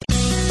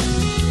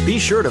Be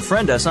sure to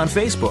friend us on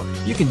Facebook.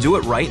 You can do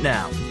it right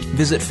now.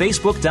 Visit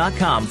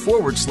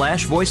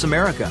facebook.com/Voice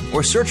America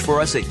or search for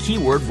us at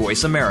keyword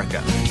Voice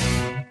America.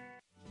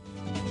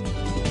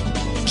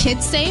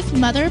 Kids safe,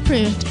 mother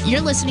approved.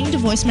 You're listening to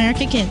Voice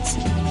America Kids.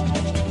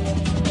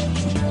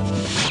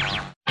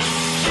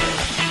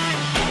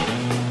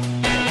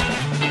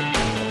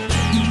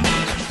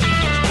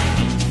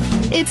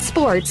 It's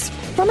sports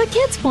from a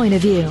kid's point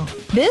of view.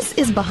 This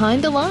is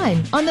Behind the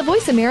Line on the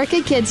Voice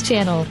America Kids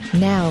channel.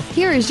 Now,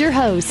 here is your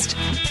host.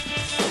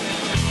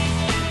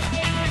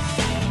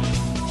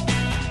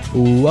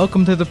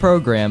 Welcome to the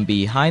program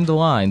Behind the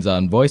Lines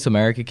on Voice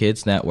America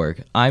Kids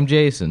Network. I'm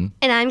Jason.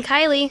 And I'm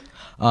Kylie.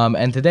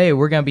 And today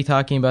we're going to be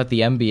talking about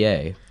the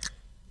NBA.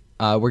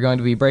 We're going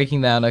to be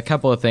breaking down a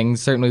couple of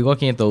things, certainly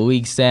looking at the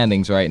league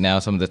standings right now,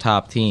 some of the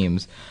top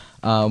teams.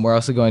 We're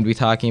also going to be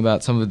talking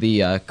about some of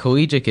the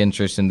collegiate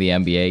interest in the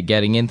NBA,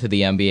 getting into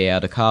the NBA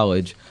out of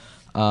college,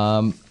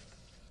 and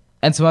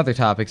some other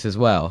topics as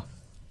well,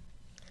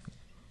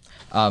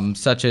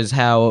 such as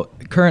how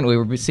currently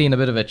we're seeing a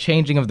bit of a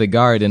changing of the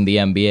guard in the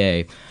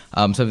NBA.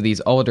 Some of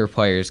these older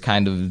players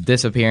kind of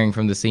disappearing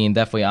from the scene,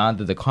 definitely on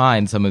the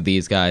decline, some of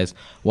these guys,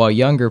 while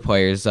younger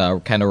players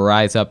kind of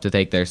rise up to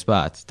take their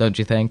spots, don't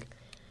you think?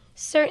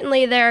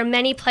 Certainly, there are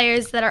many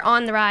players that are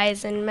on the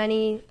rise and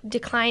many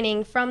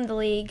declining from the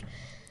league.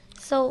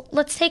 So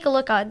let's take a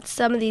look at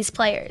some of these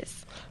players.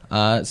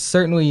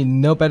 Certainly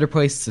no better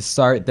place to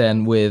start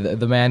than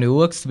with the man who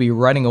looks to be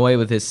running away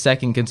with his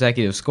second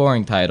consecutive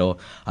scoring title.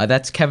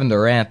 That's Kevin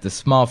Durant, the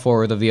small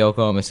forward of the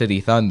Oklahoma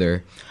City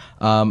Thunder.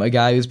 A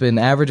guy who's been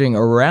averaging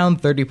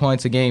around 30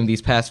 points a game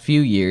these past few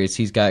years.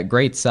 He's got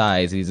great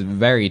size. He's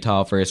very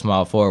tall for a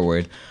small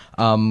forward.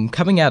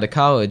 Coming out of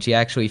college, he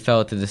actually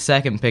fell to the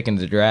second pick in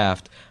the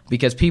draft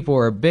because people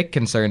were a bit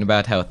concerned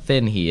about how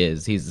thin he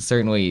is. He's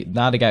certainly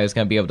not a guy who's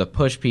going to be able to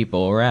push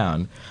people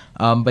around.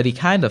 But he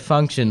kind of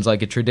functions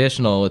like a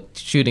traditional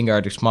shooting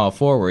guard or small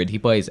forward. He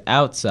plays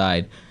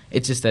outside.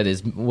 It's just that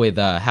with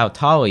how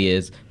tall he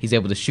is, he's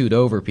able to shoot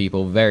over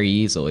people very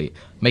easily,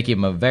 making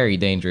him a very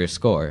dangerous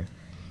scorer.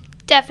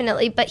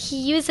 Definitely, but he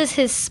uses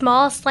his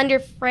small, slender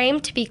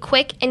frame to be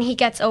quick and he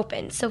gets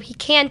open, so he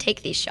can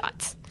take these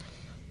shots.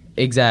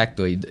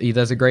 Exactly. He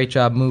does a great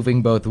job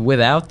moving both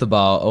without the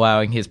ball,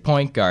 allowing his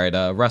point guard,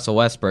 Russell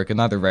Westbrook,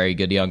 another very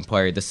good young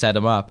player, to set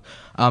him up,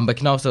 but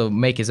can also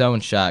make his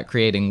own shot,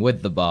 creating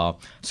with the ball.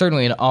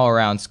 Certainly an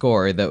all-around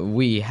scorer that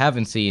we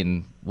haven't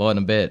seen, well, in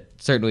a bit,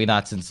 certainly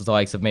not since the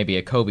likes of maybe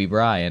a Kobe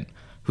Bryant,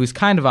 who's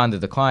kind of on the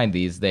decline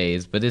these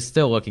days, but is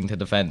still looking to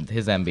defend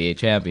his NBA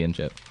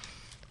championship.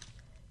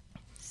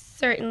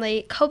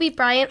 Certainly. Kobe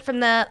Bryant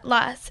from the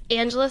Los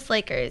Angeles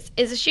Lakers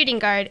is a shooting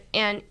guard,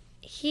 and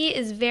he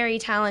is very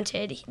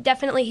talented.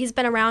 Definitely, he's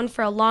been around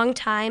for a long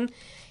time.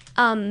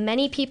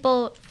 Many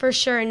people for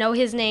sure know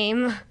his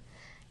name.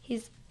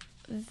 He's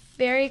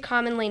very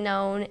commonly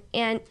known.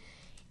 And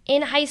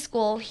in high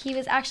school, he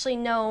was actually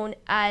known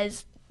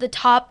as the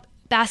top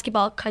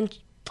basketball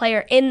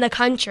player in the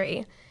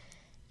country.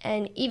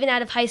 And even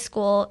out of high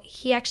school,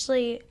 he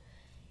actually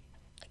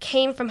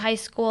came from high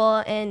school,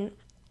 and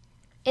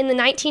in the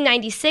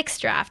 1996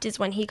 draft is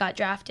when he got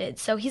drafted.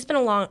 So he's been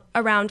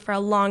around for a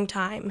long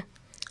time.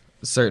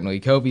 Certainly.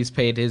 Kobe's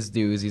paid his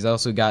dues. He's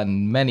also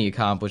gotten many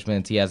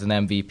accomplishments. He has an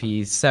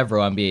MVP,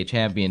 several NBA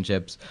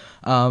championships.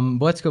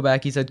 Let's go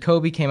back. He said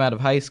Kobe came out of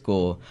high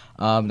school.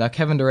 Now,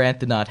 Kevin Durant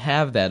did not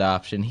have that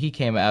option. He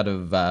came out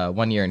of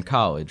 1 year in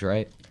college,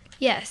 right?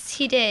 Yes,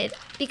 he did.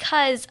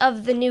 Because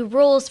of the new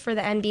rules for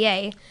the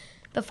NBA,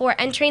 before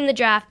entering the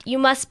draft, you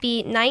must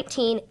be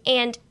 19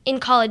 and in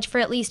college for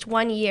at least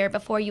 1 year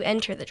before you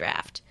enter the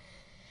draft.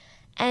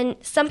 And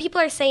some people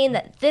are saying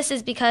that this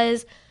is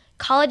because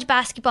college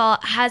basketball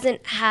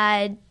hasn't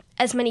had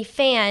as many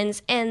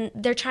fans, and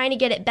they're trying to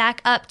get it back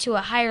up to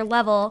a higher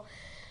level.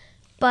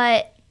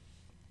 But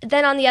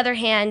then on the other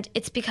hand,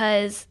 it's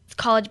because it's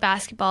college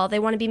basketball. They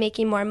want to be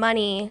making more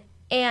money,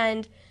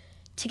 and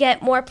to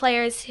get more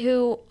players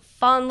who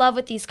fall in love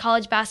with these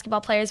college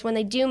basketball players when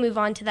they do move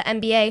on to the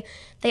NBA,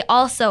 they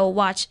also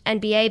watch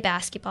NBA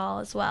basketball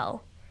as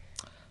well.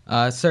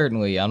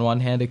 Certainly. On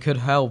one hand, it could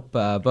help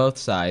both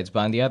sides,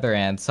 but on the other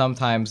hand,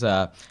 sometimes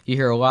you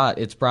hear a lot,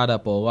 it's brought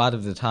up a lot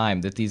of the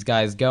time, that these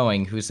guys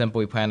going who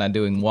simply plan on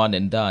doing one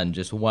and done,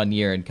 just 1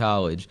 year in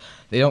college,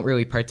 they don't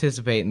really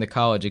participate in the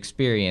college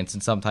experience,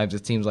 and sometimes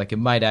it seems like it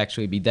might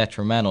actually be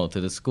detrimental to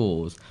the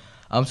schools.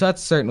 So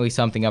that's certainly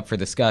something up for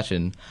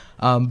discussion.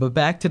 But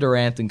back to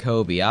Durant and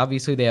Kobe.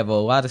 Obviously, they have a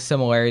lot of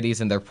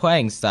similarities in their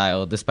playing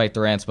style, despite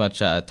Durant's much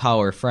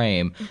taller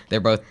frame. They're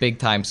both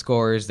big-time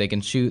scorers. They can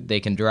shoot, they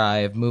can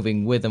drive,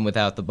 moving with and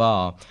without the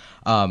ball.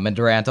 And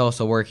Durant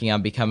also working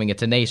on becoming a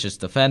tenacious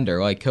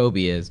defender like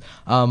Kobe is.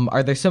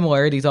 Are there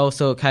similarities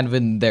also kind of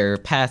in their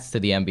paths to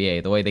the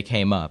NBA, the way they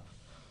came up?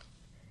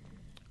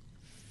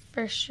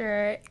 For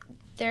sure.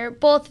 They're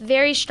both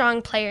very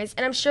strong players,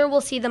 and I'm sure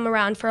we'll see them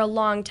around for a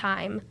long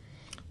time.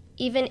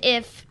 Even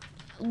if,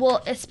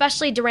 well,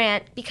 especially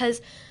Durant,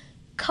 because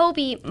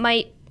Kobe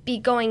might be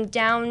going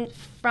down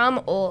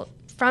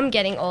from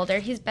getting older.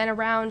 He's been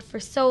around for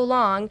so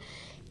long,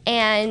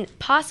 And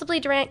possibly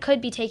Durant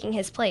could be taking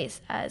his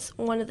place as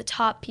one of the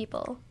top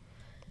people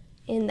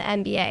in the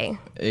NBA.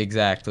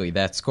 Exactly.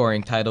 That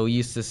scoring title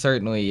used to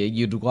certainly,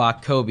 you'd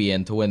lock Kobe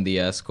in to win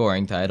the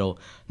scoring title.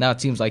 Now it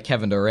seems like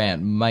Kevin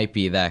Durant might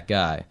be that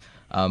guy.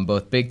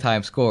 Both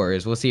big-time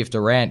scorers. We'll see if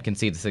Durant can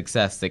see the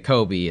success that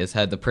Kobe has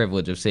had the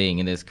privilege of seeing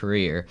in his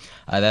career.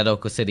 That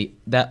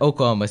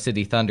Oklahoma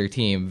City Thunder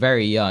team,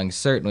 very young,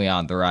 certainly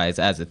on the rise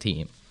as a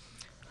team.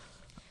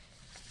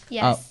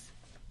 Yes.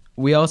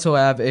 We also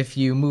have, if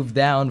you move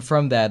down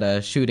from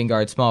that shooting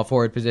guard, small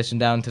forward position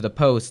down to the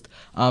post,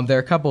 there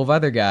are a couple of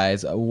other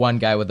guys, one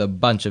guy with a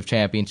bunch of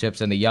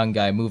championships and a young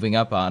guy moving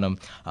up on him,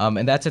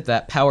 and that's at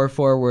that power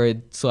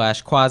forward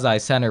 /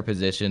 quasi-center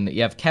position.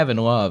 You have Kevin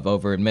Love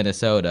over in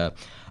Minnesota.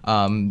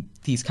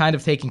 He's kind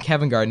of taking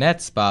Kevin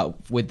Garnett's spot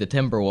with the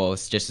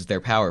Timberwolves just as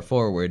their power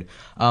forward,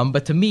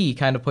 but to me, he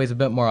kind of plays a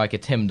bit more like a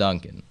Tim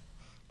Duncan.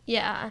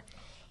 Yeah,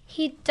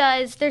 he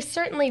does. They're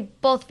certainly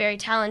both very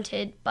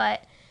talented,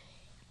 but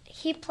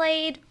he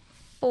played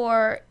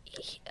for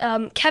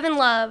Kevin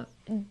Love.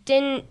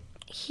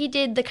 He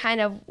did the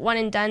kind of one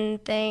and done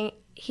thing.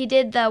 He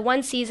did the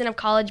one season of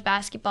college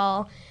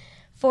basketball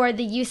for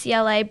the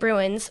UCLA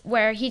Bruins,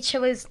 where he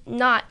chose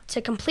not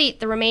to complete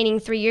the remaining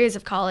 3 years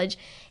of college,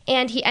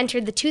 and he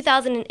entered the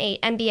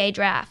 2008 NBA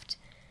draft.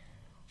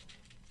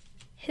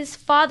 His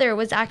father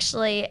was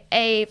actually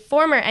a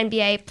former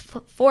NBA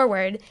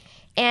forward,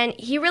 and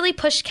he really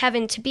pushed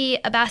Kevin to be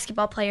a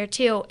basketball player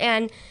too,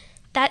 and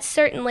that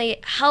certainly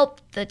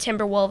helped the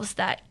Timberwolves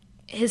that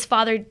his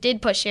father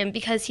did push him,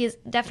 because he is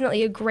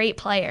definitely a great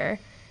player.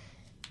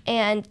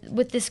 And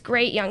with this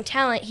great young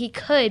talent, he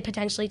could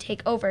potentially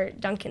take over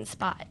Duncan's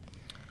spot.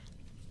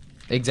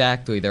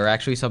 Exactly. There are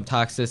actually some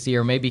talks this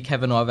year, maybe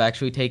Kevin Love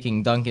actually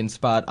taking Duncan's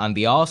spot on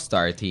the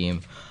All-Star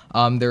team.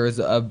 There was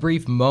a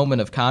brief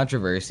moment of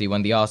controversy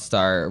when the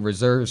All-Star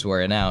reserves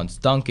were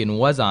announced. Duncan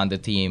was on the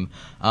team,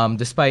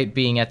 despite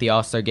being at the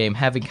All-Star game,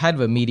 having kind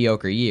of a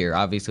mediocre year.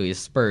 Obviously, his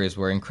Spurs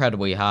were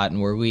incredibly hot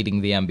and were leading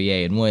the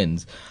NBA in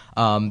wins.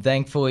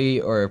 Thankfully,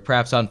 or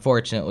perhaps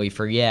unfortunately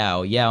for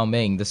Yao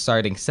Ming, the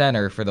starting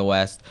center for the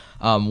West,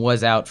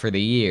 was out for the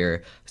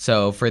year.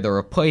 So for the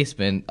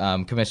replacement,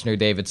 Commissioner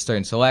David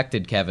Stern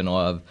selected Kevin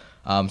Love.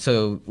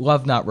 So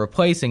Love not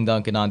replacing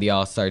Duncan on the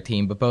All-Star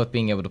team, but both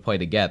being able to play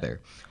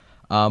together.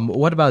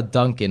 What about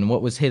Duncan?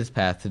 What was his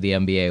path to the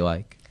NBA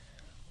like?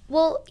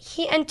 Well,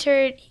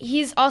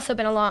 he's also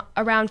been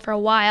around for a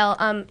while.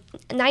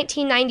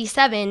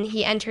 1997,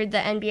 he entered the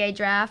NBA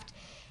draft,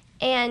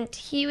 and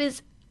he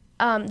was,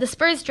 the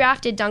Spurs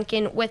drafted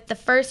Duncan with the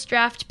first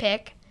draft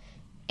pick,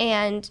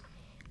 and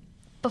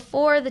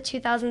before the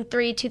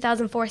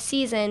 2003-2004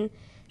 season,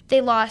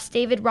 they lost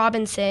David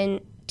Robinson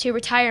to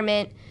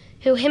retirement,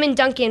 who him and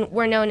Duncan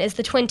were known as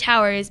the Twin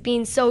Towers,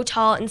 being so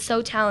tall and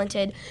so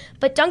talented.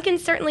 But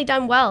Duncan's certainly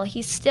done well.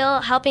 He's still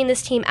helping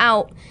this team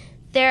out.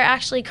 They're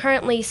actually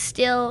currently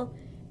still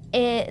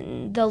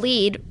in the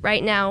lead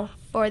right now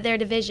for their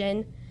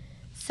division.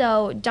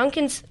 So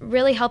Duncan's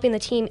really helping the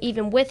team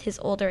even with his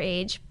older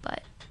age.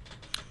 But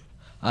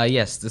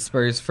yes, the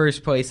Spurs'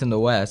 first place in the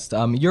West.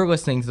 You're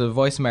listening to the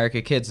Voice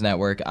America Kids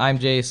Network. I'm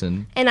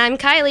Jason. And I'm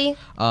Kylie.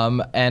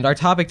 And our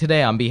topic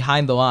today on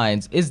Behind the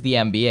Lines is the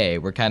NBA.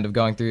 We're kind of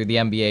going through the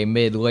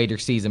NBA later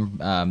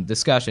season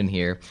discussion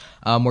here.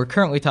 We're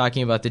currently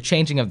talking about the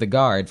changing of the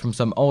guard from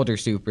some older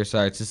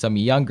superstars to some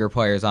younger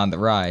players on the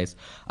rise.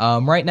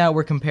 Right now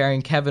we're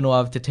comparing Kevin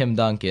Love to Tim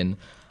Duncan.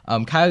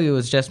 Kylie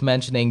was just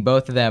mentioning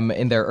both of them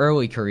in their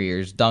early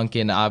careers.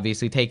 Duncan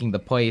obviously taking the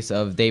place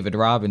of David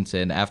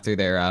Robinson after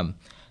their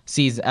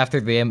season, after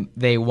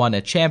they won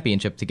a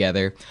championship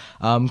together.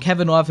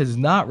 Kevin Love has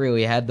not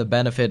really had the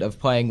benefit of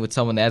playing with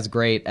someone as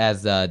great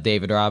as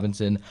David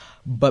Robinson,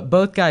 but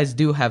both guys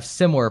do have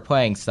similar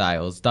playing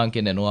styles,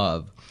 Duncan and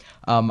Love.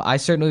 I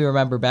certainly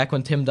remember back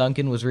when Tim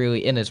Duncan was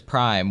really in his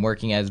prime,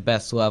 working at his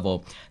best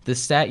level, the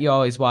stat you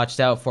always watched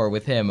out for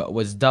with him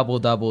was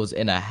double-doubles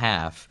in a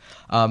half.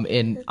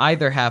 In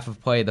either half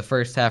of play, the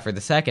first half or the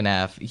second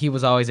half,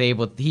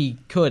 he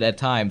could at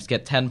times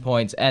get 10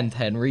 points and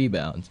 10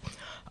 rebounds.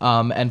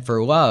 And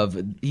for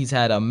Love, he's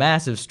had a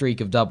massive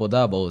streak of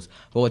double-doubles,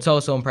 but what's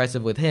also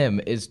impressive with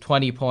him is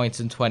 20 points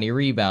and 20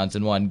 rebounds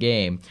in one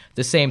game,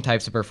 the same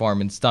types of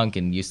performance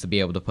Duncan used to be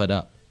able to put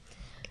up.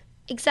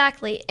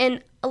 Exactly.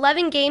 And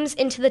 11 games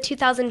into the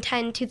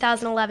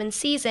 2010-2011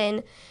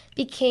 season,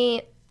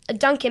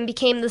 Duncan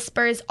became the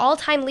Spurs'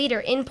 all-time leader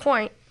in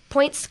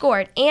points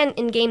scored and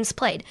in games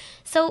played.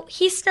 So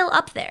he's still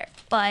up there,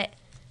 but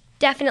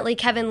definitely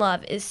Kevin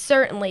Love is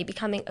certainly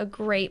becoming a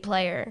great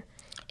player,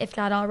 if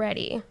not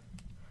already.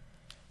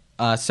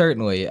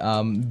 Certainly.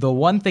 The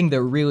one thing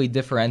that really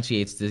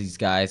differentiates these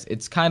guys,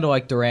 it's kind of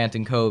like Durant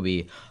and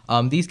Kobe.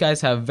 These guys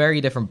have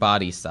very different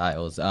body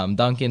styles.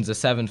 Duncan's a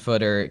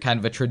 7-footer, kind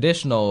of a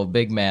traditional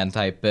big man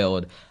type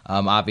build,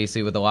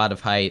 obviously with a lot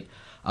of height.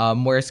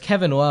 whereas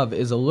Kevin Love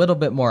is a little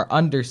bit more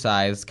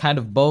undersized, kind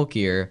of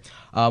bulkier,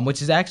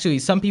 which is actually,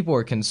 some people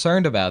were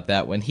concerned about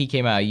that when he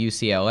came out of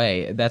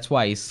UCLA. That's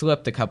why he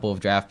slipped a couple of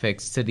draft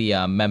picks to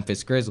the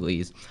Memphis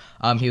Grizzlies.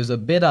 He was a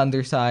bit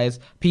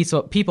undersized.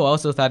 People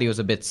also thought he was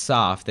a bit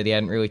soft, that he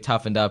hadn't really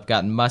toughened up,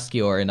 gotten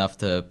muscular enough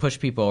to push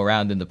people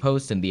around in the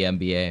post in the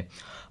NBA.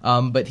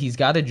 But he's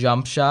got a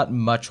jump shot,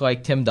 much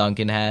like Tim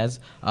Duncan has,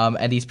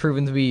 and he's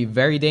proven to be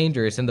very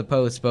dangerous in the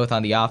post, both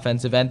on the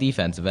offensive and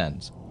defensive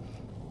ends.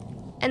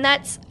 And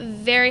that's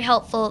very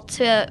helpful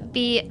to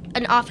be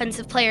an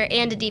offensive player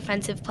and a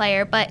defensive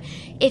player. But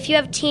if you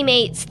have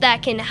teammates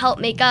that can help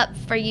make up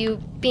for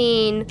you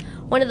being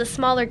one of the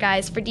smaller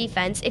guys for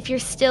defense, if you're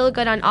still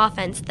good on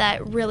offense,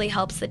 that really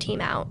helps the team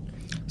out.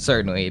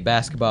 Certainly,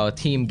 basketball a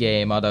team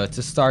game, although it's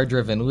a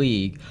star-driven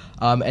league.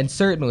 And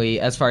certainly,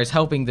 as far as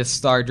helping this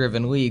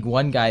star-driven league,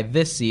 one guy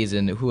this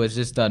season who has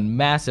just done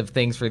massive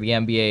things for the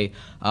NBA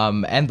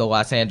and the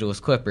Los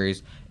Angeles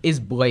Clippers is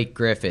Blake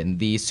Griffin,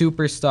 the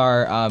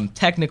superstar,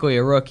 technically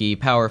a rookie,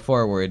 power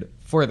forward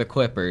for the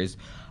Clippers.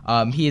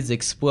 He is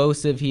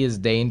explosive, he is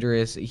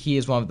dangerous, he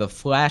is one of the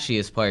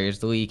flashiest players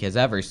the league has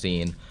ever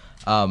seen.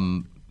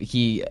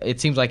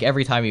 It seems like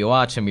every time you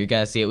watch him, you're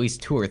going to see at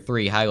least 2 or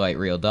 3 highlight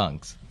reel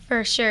dunks.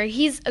 For sure.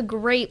 He's a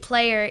great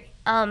player.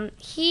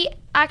 He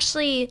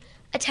actually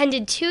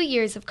attended 2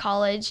 years of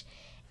college,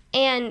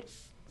 and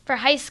for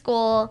high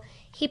school,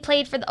 he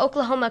played for the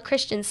Oklahoma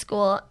Christian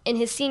School in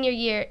his senior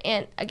year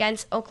and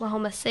against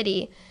Oklahoma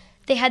City.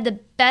 They had the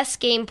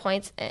best game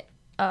points.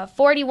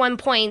 41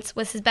 points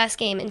was his best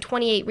game and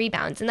 28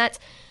 rebounds, and that's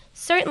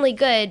certainly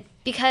good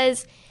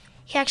because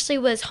he actually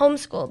was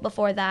homeschooled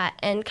before that,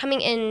 and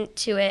coming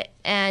into it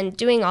and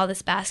doing all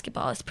this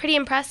basketball is pretty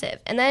impressive.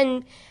 And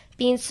then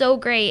being so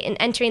great and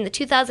entering the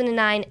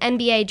 2009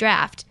 NBA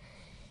draft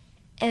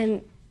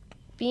and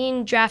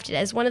being drafted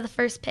as one of the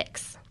first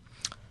picks.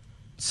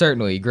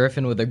 Certainly,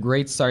 Griffin with a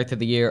great start to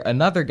the year.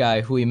 Another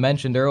guy who we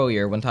mentioned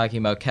earlier when talking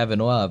about Kevin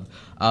Love,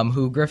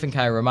 who Griffin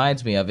kind of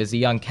reminds me of, is a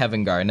young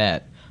Kevin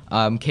Garnett.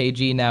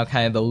 KG now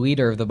kind of the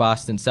leader of the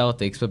Boston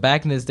Celtics, but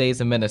back in his days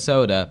in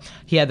Minnesota,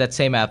 he had that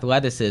same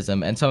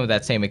athleticism and some of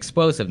that same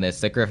explosiveness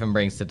that Griffin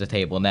brings to the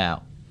table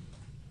now.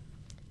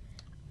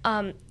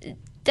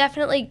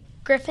 Definitely,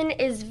 Griffin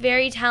is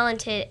very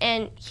talented,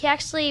 and he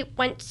actually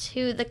went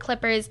to the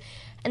Clippers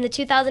in the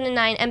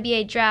 2009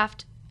 NBA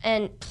draft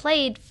and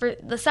played for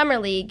the Summer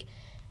League,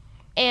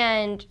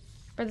 and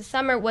for the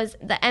summer was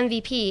the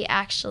MVP,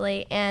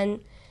 actually.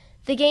 And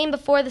the game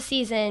before the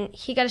season,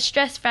 he got a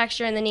stress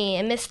fracture in the knee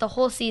and missed the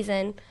whole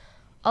season,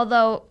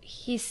 although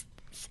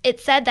it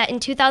said that in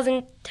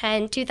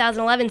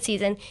 2010-2011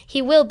 season,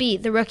 he will be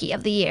the Rookie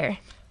of the Year.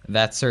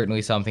 That's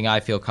certainly something I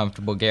feel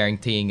comfortable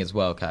guaranteeing as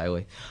well,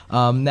 Kylie.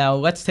 Now,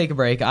 let's take a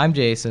break. I'm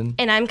Jason.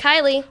 And I'm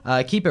Kylie.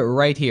 Keep it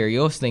right here.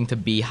 You're listening to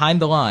Behind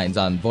the Lines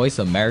on Voice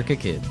America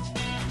Kids.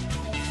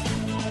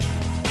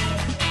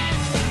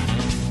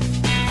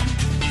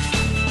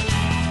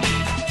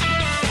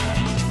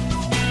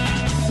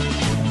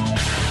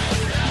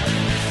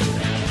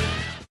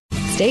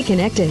 Stay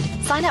connected.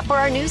 Sign up for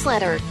our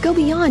newsletter. Go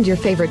beyond your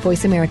favorite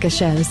Voice America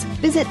shows.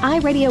 Visit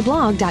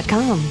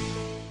iradioblog.com.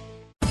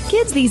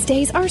 Kids these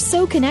days are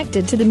so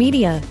connected to the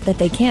media that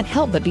they can't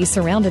help but be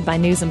surrounded by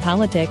news and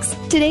politics.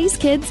 Today's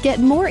kids get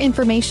more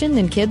information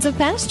than kids of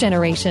past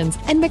generations,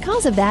 and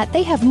because of that,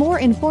 they have more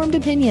informed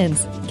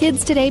opinions.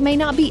 Kids today may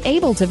not be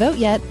able to vote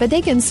yet, but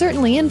they can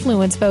certainly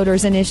influence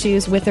voters and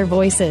issues with their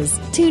voices.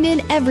 Tune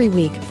in every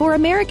week for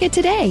America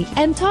Today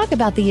and talk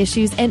about the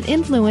issues and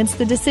influence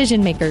the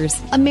decision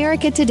makers.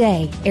 America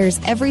Today airs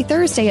every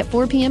Thursday at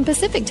 4 p.m.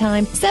 Pacific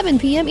Time, 7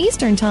 p.m.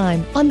 Eastern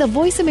Time on the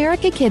Voice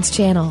America Kids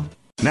channel.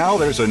 Now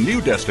there's a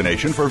new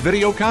destination for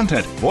video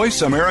content,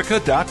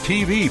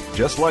 VoiceAmerica.tv,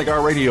 just like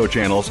our radio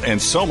channels and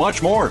so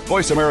much more.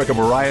 Voice America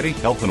Variety,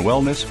 Health and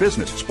Wellness,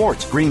 Business,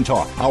 Sports, Green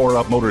Talk, Power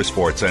Up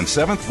Motorsports, and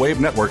Seventh Wave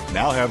Network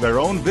now have their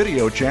own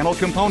video channel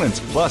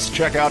components. Plus,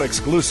 check out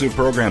exclusive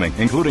programming,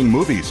 including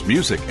movies,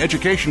 music,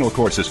 educational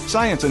courses,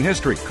 science and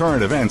history,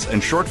 current events,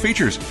 and short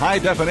features.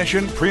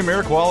 High-definition,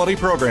 premier quality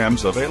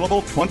programs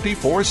available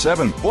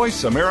 24/7.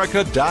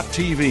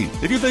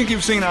 VoiceAmerica.tv. If you think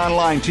you've seen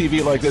online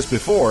TV like this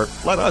before,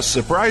 let us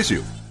surprise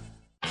you.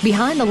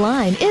 Behind the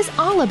Line is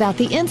all about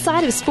the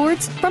inside of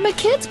sports from a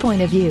kid's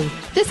point of view.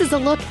 This is a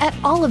look at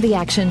all of the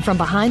action from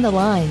behind the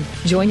line.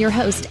 Join your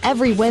host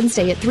every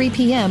Wednesday at 3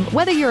 p.m.,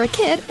 whether you're a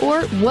kid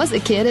or was a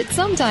kid at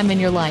some time in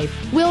your life.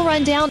 We'll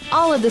run down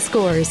all of the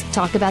scores,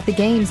 talk about the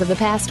games of the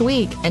past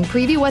week, and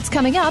preview what's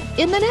coming up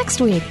in the next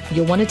week.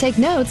 You'll want to take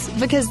notes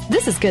because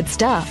this is good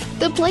stuff.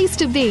 The place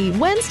to be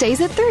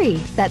Wednesdays at 3.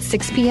 That's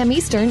 6 p.m.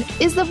 Eastern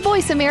is the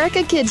Voice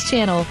America Kids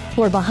channel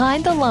for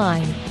Behind the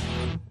Line.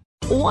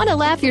 Want to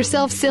laugh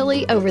yourself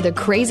silly over the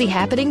crazy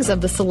happenings of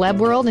the celeb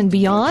world and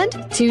beyond?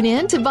 Tune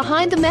in to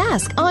Behind the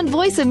Mask on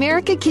Voice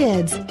America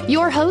Kids.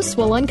 Your hosts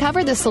will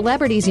uncover the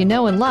celebrities you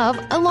know and love,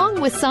 along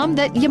with some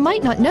that you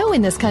might not know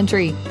in this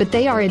country, but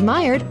they are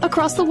admired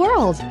across the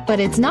world. But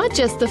it's not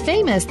just the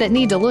famous that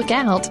need to look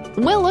out.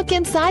 We'll look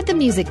inside the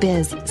music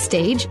biz,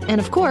 stage,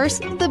 and of course,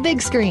 the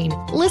big screen.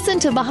 Listen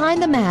to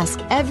Behind the Mask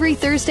every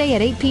Thursday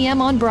at 8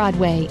 p.m. on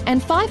Broadway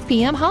and 5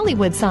 p.m.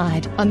 Hollywood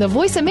side on the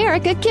Voice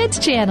America Kids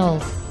channel.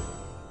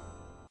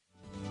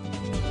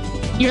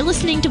 You're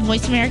listening to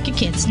Voice America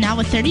Kids, now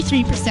with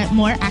 33%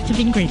 more active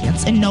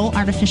ingredients and no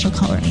artificial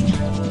coloring.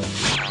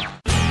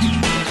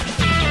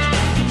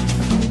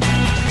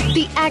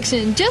 The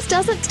action just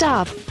doesn't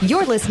stop.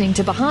 You're listening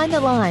to Behind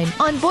the Line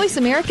on Voice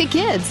America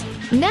Kids.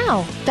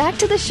 Now, back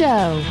to the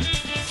show.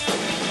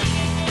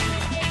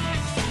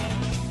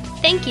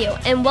 Thank you,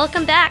 and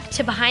welcome back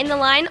to Behind the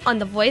Line on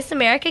the Voice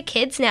America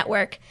Kids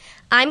Network.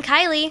 I'm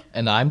Kylie.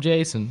 And I'm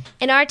Jason.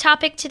 And our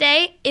topic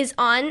today is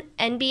on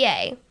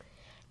NBA.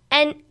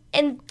 And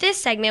in this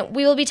segment,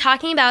 we will be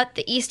talking about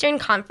the Eastern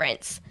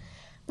Conference.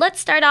 Let's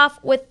start off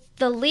with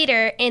the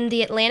leader in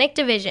the Atlantic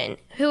Division,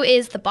 who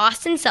is the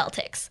Boston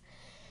Celtics.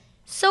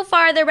 So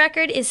far, their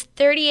record is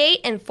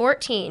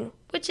 38-14,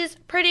 which is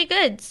pretty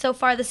good. So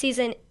far, the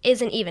season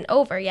isn't even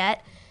over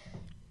yet.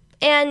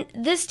 And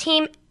this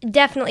team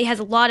definitely has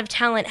a lot of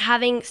talent,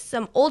 having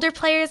some older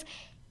players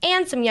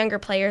and some younger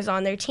players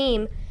on their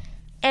team.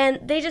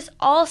 And they just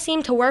all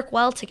seem to work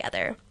well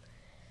together.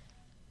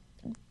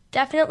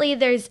 Definitely,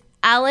 there's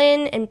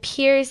Allen and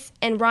Pierce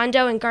and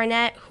Rondo and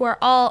Garnett, who are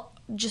all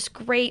just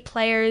great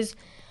players.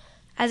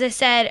 As I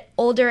said,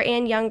 older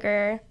and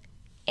younger.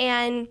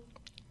 And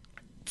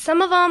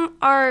some of them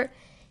are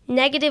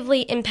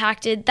negatively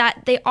impacted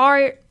that they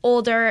are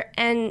older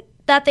and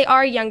that they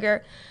are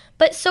younger.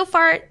 But so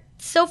far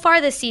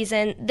this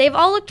season, they've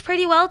all looked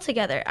pretty well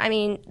together. I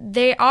mean,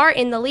 they are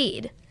in the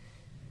lead.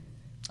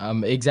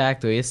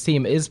 Exactly. His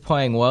team is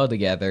playing well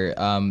together.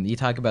 You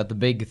talk about the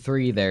big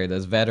three there,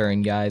 those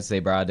veteran guys they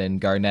brought in,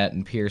 Garnett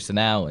and Pierce and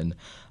Allen.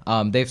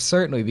 They've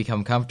certainly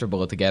become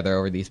comfortable together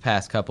over these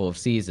past couple of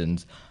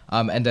seasons.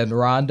 And then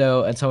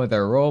Rondo and some of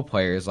their role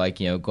players like,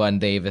 Glenn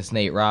Davis,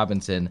 Nate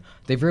Robinson,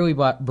 they've really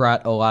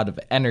brought a lot of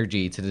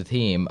energy to the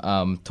team,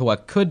 to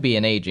what could be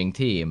an aging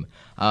team.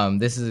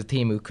 This is a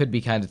team who could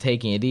be kind of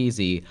taking it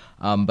easy,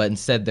 but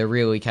instead they're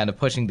really kind of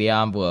pushing the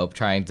envelope,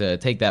 trying to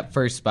take that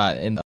first spot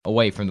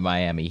away from the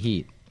Miami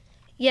Heat.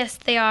 Yes,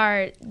 they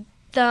are.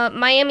 The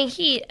Miami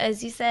Heat,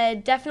 as you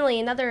said, definitely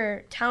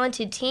another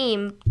talented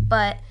team,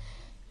 but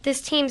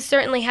this team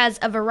certainly has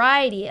a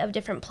variety of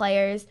different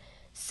players.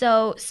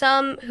 So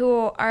some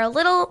who are a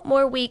little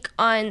more weak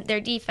on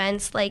their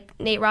defense, like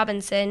Nate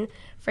Robinson,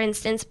 for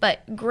instance,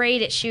 but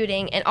great at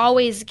shooting and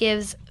always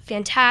gives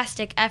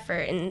fantastic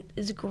effort and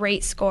is a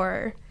great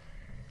scorer.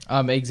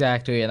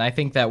 Exactly, and I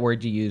think that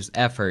word you use,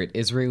 effort,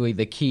 is really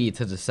the key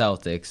to the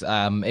Celtics.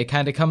 It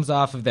kind of comes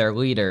off of their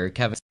leader.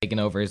 Kevin's taken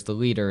over as the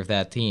leader of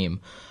that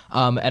team.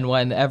 And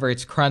whenever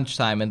it's crunch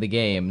time in the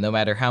game, no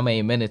matter how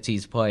many minutes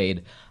he's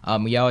played,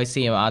 you always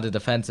see him on the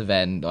defensive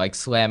end, like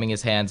slamming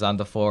his hands on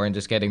the floor and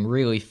just getting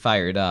really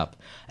fired up.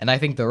 And I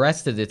think the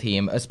rest of the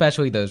team,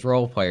 especially those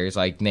role players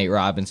like Nate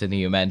Robinson, who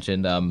you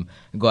mentioned,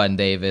 Glenn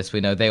Davis,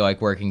 we know they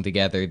like working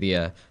together,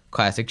 the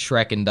classic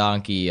Shrek and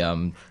Donkey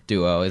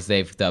duo, as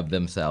they've dubbed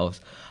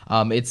themselves.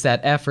 It's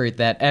that effort,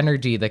 that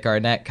energy that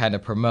Garnett kind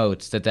of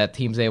promotes that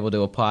team's able to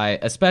apply,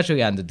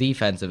 especially on the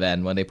defensive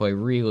end when they play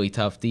really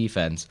tough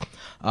defense.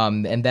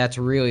 And that's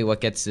really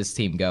what gets this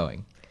team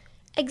going.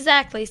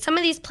 Exactly. Some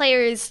of these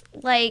players,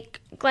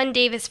 like Glenn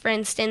Davis, for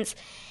instance,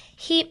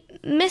 he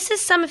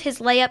misses some of his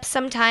layups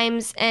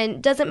sometimes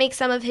and doesn't make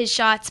some of his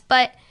shots,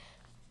 but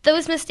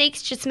those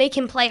mistakes just make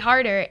him play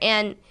harder,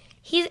 and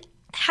he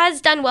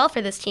has done well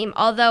for this team,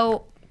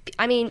 although,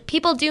 I mean,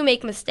 people do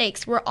make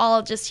mistakes. We're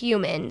all just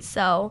human,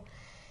 so,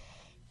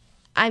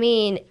 I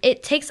mean,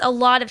 it takes a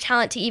lot of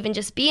talent to even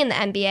just be in the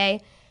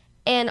NBA,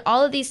 and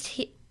all of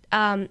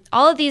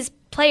these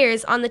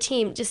players on the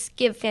team just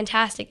give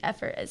fantastic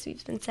effort, as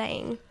we've been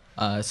saying.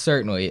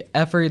 Certainly.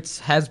 Efforts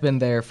has been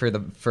there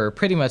for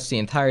pretty much the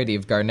entirety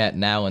of Garnett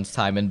and Allen's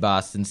time in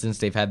Boston since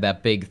they've had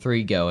that big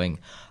three going.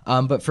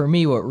 But for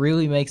me, what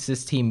really makes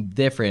this team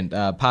different,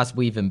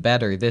 possibly even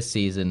better this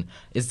season,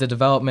 is the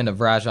development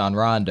of Rajon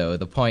Rondo,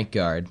 the point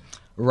guard.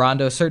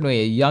 Rondo, certainly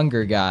a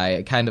younger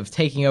guy, kind of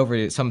taking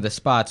over some of the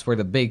spots where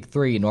the big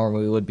three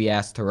normally would be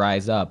asked to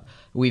rise up.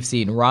 We've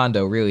seen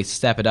Rondo really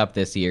step it up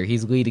this year.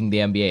 He's leading the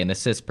NBA in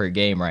assists per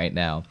game right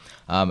now,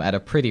 at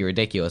a pretty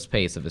ridiculous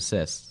pace of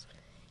assists.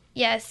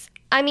 Yes,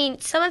 I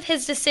mean, some of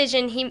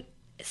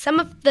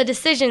the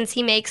decisions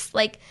he makes,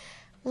 like,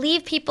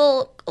 leave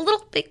people a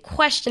little bit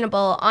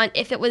questionable on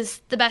if it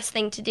was the best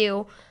thing to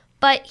do.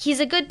 But he's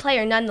a good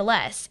player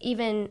nonetheless,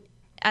 even,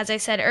 as I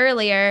said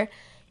earlier,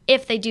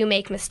 if they do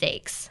make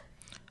mistakes.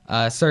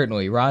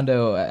 Certainly.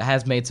 Rondo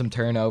has made some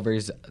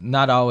turnovers,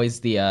 not always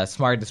the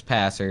smartest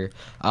passer,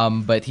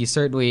 but he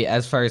certainly,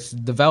 as far as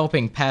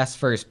developing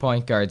pass-first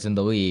point guards in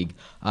the league,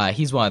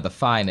 he's one of the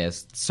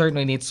finest.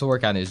 Certainly needs to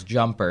work on his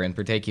jumper in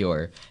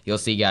particular. You'll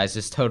see guys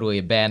just totally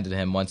abandon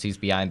him once he's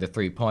behind the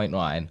three-point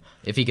line.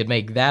 If he could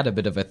make that a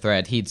bit of a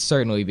threat, he'd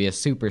certainly be a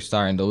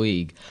superstar in the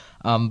league.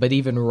 But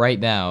even right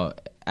now,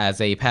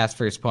 as a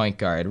pass-first point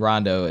guard,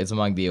 Rondo is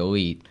among the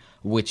elite,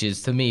 which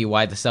is, to me,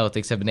 why the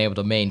Celtics have been able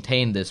to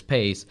maintain this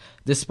pace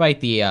despite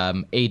the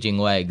aging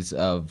legs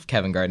of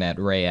Kevin Garnett,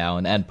 Ray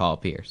Allen, and Paul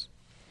Pierce.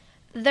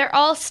 They're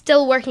all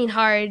still working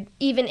hard,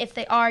 even if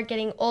they are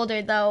getting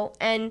older, though,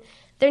 and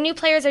their new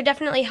players are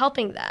definitely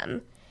helping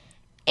them.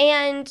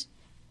 And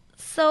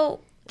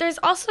so there's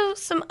also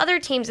some other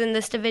teams in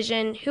this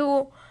division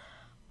who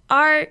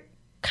are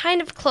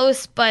kind of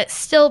close but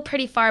still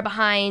pretty far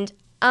behind.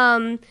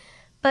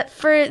 But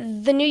for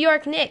the New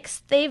York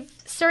Knicks, they've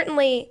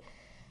certainly,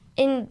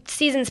 in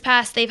seasons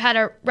past, they've had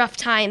a rough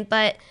time,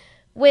 but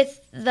with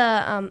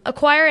the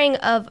acquiring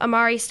of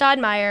Amari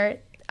Stoudemire,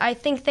 I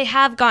think they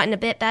have gotten a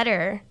bit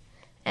better,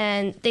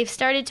 and they've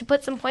started to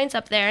put some points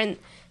up there, and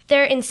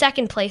they're in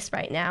second place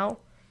right now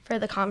for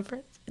the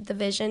conference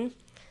division.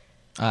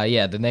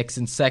 The Knicks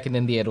in second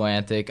in the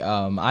Atlantic.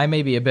 I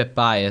may be a bit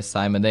biased.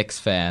 I'm a Knicks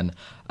fan.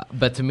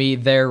 But to me,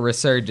 their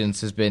resurgence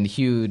has been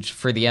huge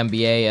for the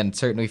NBA and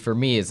certainly for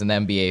me as an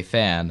NBA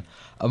fan.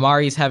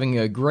 Amari's having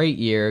a great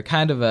year,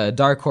 kind of a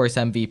dark horse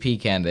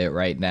MVP candidate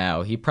right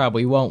now. He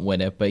probably won't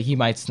win it, but he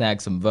might snag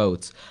some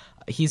votes.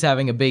 He's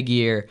having a big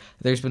year.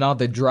 There's been all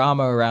the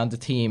drama around the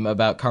team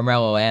about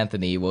Carmelo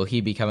Anthony. Will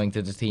he be coming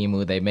to the team?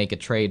 Will they make a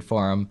trade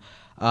for him?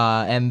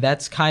 And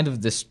that's kind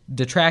of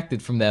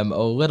detracted from them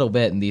a little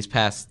bit in these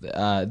past,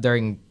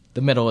 during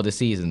the middle of the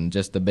season,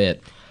 just a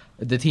bit.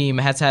 The team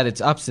has had its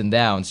ups and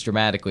downs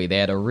dramatically. They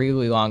had a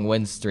really long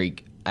win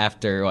streak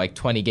after like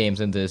 20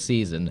 games into the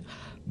season.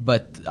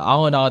 But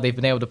all in all, they've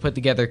been able to put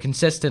together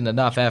consistent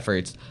enough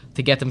efforts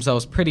to get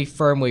themselves pretty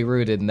firmly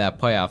rooted in that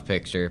playoff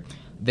picture.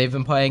 They've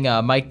been playing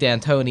Mike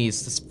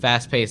D'Antoni's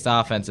fast-paced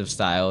offensive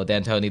style,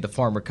 D'Antoni, the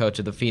former coach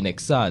of the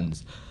Phoenix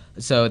Suns.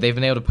 So they've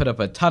been able to put up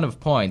a ton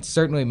of points,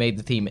 certainly made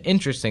the team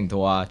interesting to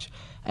watch,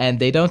 and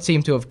they don't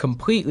seem to have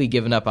completely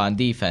given up on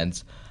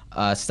defense.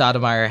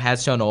 Stoudemire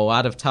has shown a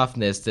lot of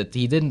toughness that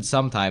he didn't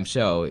sometimes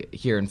show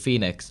here in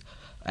Phoenix,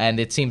 and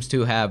it seems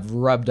to have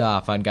rubbed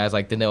off on guys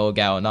like Danilo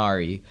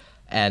Gallinari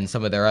and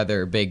some of their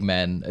other big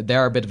men.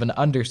 They're a bit of an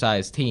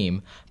undersized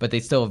team, but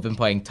they still have been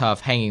playing tough,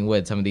 hanging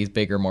with some of these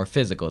bigger, more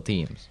physical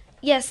teams.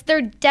 Yes,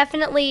 they're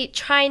definitely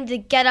trying to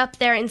get up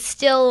there and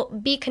still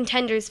be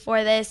contenders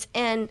for this,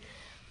 and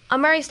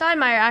Amari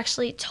Stoudemire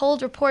actually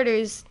told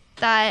reporters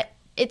that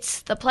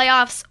it's the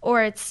playoffs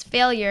or it's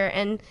failure,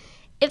 and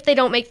if they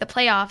don't make the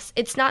playoffs,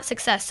 it's not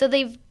success. So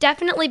they've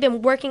definitely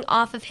been working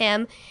off of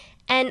him,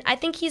 and I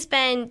think he's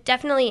been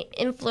definitely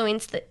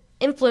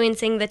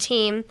influencing the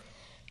team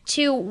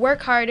to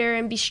work harder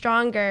and be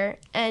stronger,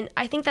 and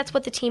I think that's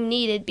what the team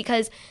needed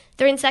because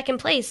they're in second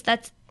place.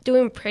 That's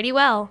doing pretty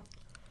well.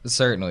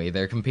 Certainly.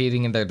 They're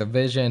competing in their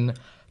division,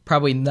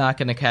 probably not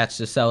going to catch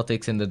the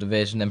Celtics in the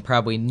division, and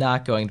probably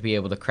not going to be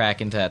able to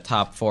crack into that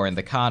top four in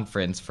the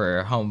conference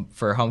for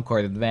home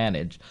court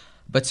advantage.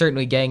 But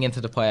certainly getting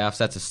into the playoffs,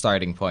 that's a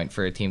starting point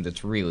for a team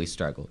that's really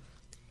struggled.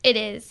 It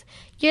is.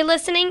 You're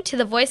listening to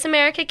the Voice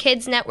America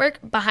Kids Network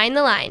Behind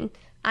the Line.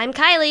 I'm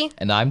Kylie.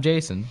 And I'm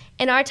Jason.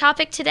 And our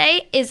topic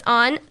today is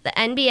on the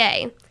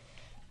NBA.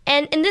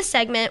 And in this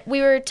segment,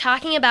 we were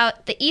talking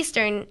about the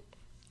Eastern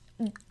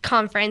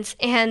Conference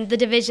and the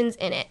divisions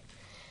in it.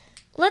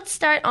 Let's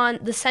start on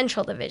the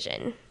Central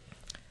Division.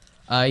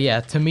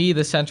 To me,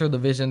 the Central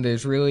Division,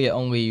 there's really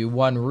only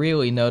one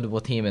really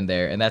notable team in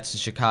there, and that's the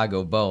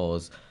Chicago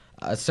Bulls.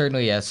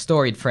 Certainly a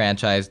storied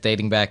franchise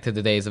dating back to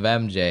the days of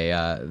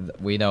MJ.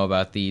 We know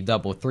about the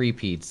double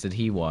three-peats that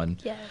he won.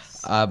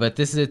 Yes. But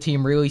this is a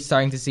team really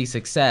starting to see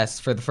success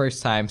for the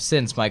first time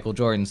since Michael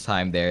Jordan's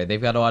time there.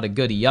 They've got a lot of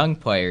good young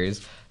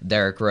players,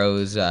 Derrick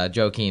Rose,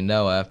 Joakim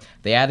Noah.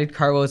 They added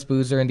Carlos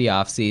Boozer in the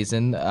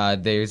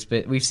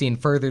offseason. We've seen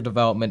further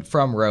development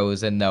from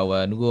Rose and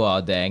Noah and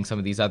Luol Deng, some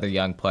of these other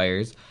young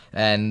players.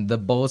 And the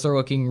Bulls are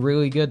looking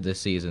really good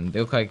this season. They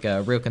look like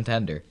a real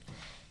contender.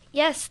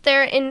 Yes,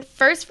 they're in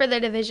first for their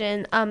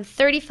division,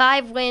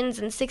 35 wins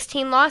and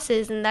 16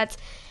 losses, and that's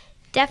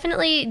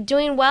definitely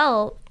doing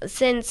well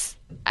since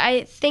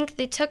I think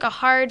they took a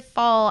hard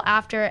fall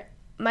after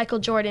Michael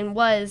Jordan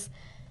was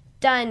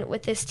done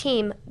with this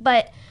team.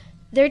 But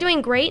they're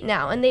doing great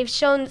now, and they've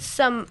shown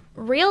some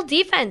real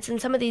defense in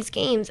some of these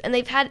games, and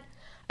they've had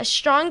a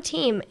strong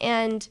team,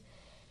 and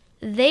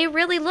they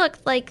really look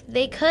like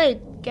they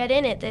could get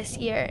in it this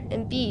year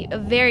and be a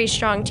very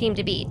strong team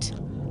to beat.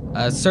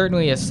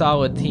 Certainly a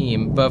solid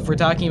team, but if we're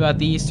talking about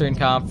the Eastern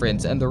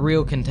Conference and the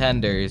real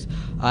contenders,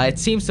 it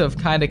seems to have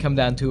kind of come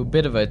down to a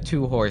bit of a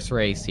two-horse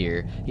race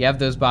here. You have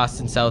those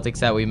Boston Celtics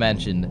that we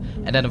mentioned,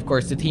 and then, of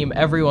course, the team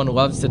everyone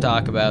loves to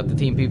talk about, the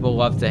team people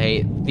love to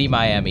hate, the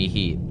Miami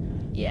Heat.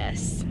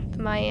 Yes,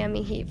 the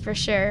Miami Heat, for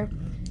sure.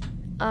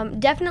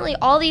 Definitely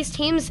all these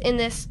teams in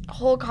this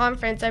whole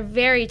conference are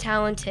very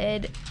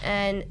talented,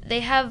 and they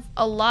have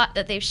a lot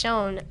that they've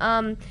shown.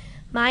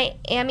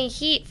 Miami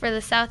Heat for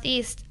the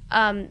Southeast,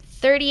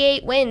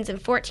 38 wins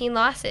and 14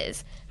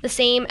 losses, the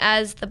same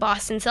as the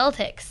Boston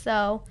Celtics.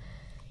 So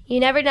you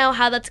never know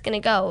how that's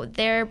going to go.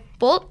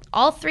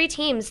 All three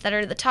teams that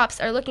are the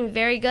tops are looking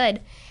very good,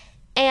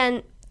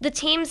 and the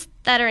teams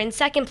that are in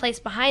second place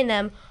behind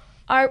them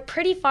are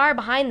pretty far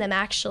behind them,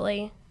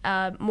 actually,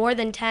 more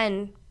than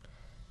 10.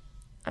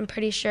 I'm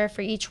pretty sure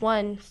for each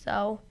one,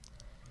 so.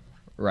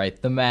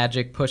 Right, the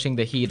Magic pushing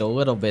the Heat a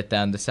little bit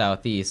down the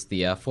Southeast,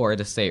 the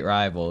Florida State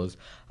rivals.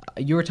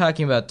 You were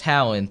talking about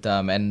talent,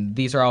 and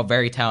these are all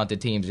very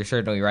talented teams. You're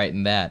certainly right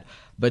in that.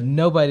 But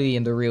nobody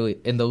in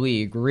the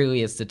league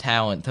really has the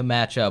talent to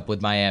match up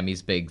with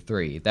Miami's Big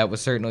Three. That was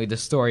certainly the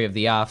story of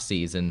the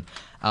offseason.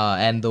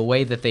 And the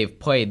way that they've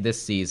played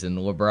this season,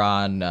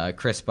 LeBron,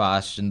 Chris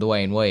Bosh, and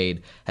Dwayne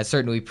Wade, has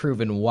certainly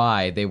proven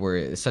why they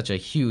were such a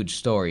huge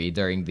story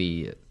during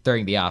the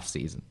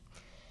offseason.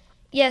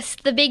 Yes,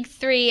 the Big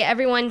Three,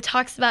 everyone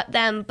talks about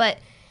them, but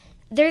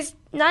there's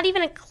not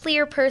even a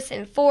clear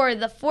person for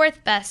the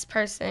fourth best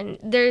person.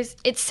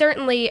 It's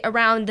certainly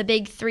around the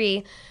Big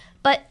Three.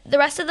 But the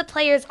rest of the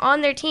players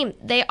on their team,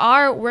 they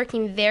are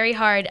working very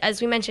hard.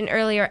 As we mentioned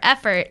earlier,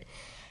 effort.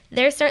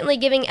 They're certainly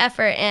giving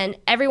effort, and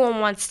everyone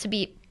wants to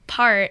be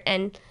part,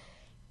 and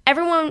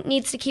everyone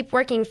needs to keep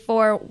working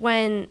for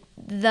when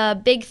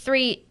the Big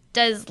Three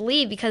does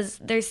leave, because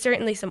there's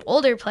certainly some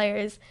older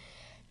players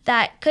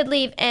that could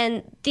leave,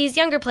 and these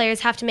younger players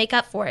have to make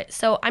up for it.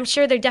 So I'm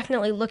sure they're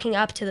definitely looking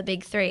up to the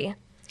Big Three.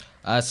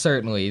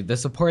 Certainly. The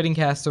supporting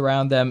cast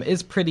around them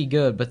is pretty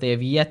good, but they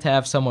have yet to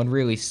have someone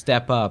really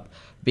step up,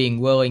 being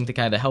willing to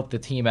kind of help the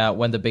team out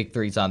when the Big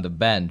Three's on the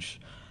bench.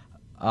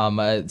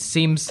 It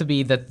seems to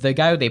be that the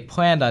guy who they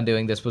planned on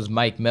doing this was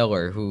Mike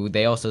Miller, who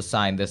they also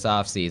signed this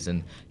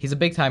offseason. He's a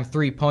big-time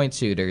three-point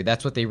shooter.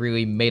 That's what they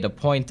really made a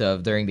point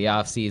of during the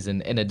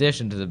offseason, in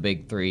addition to the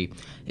Big Three,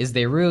 is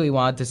they really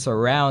wanted to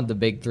surround the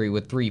Big Three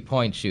with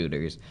three-point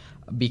shooters.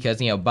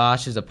 Because,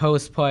 Bosh is a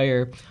post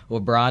player,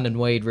 LeBron and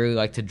Wade really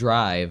like to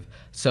drive.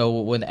 So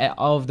when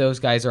all of those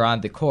guys are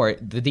on the court,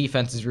 the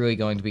defense is really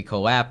going to be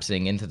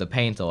collapsing into the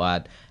paint a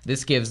lot.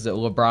 This gives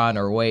LeBron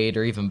or Wade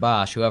or even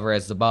Bosh, whoever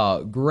has the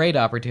ball, great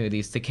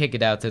opportunities to kick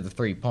it out to the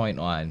three-point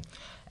line.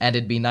 And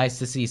it'd be nice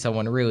to see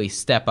someone really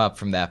step up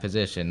from that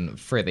position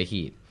for the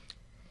Heat.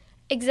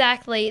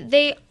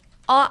 Exactly.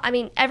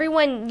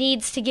 Everyone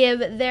needs to give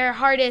their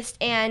hardest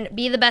and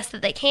be the best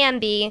that they can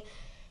be.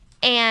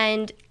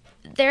 And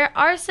there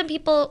are some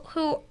people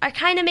who are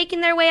kind of making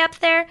their way up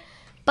there,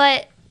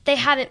 but they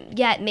haven't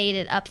yet made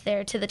it up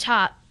there to the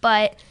top.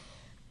 But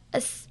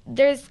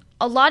there's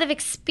a lot of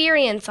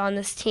experience on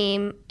this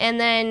team,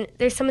 and then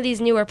there's some of these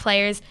newer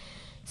players.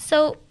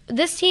 So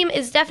this team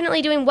is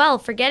definitely doing well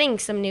for getting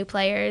some new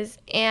players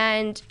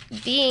and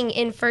being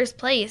in first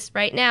place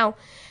right now.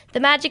 The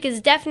Magic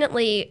is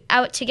definitely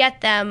out to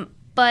get them,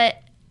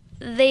 but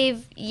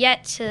they've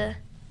yet to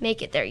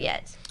make it there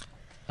yet.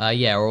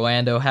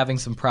 Orlando having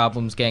some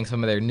problems getting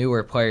some of their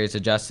newer players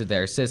adjusted to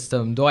their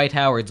system. Dwight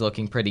Howard's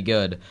looking pretty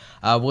good.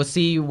 We'll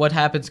see what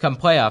happens come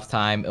playoff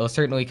time. It'll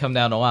certainly come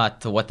down a lot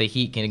to what the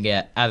Heat can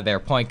get out of their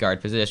point guard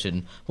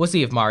position. We'll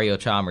see if Mario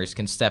Chalmers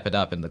can step it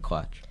up in the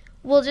clutch.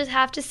 We'll just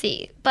have to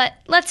see. But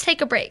let's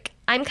take a break.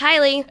 I'm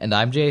Kylie. And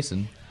I'm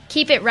Jason.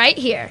 Keep it right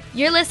here.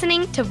 You're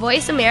listening to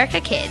Voice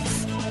America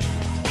Kids.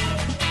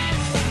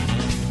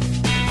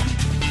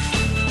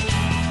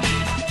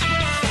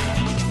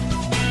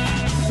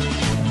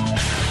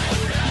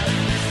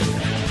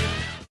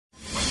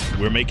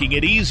 We're making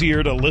it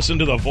easier to listen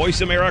to the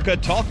Voice America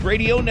Talk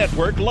Radio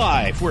Network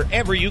live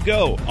wherever you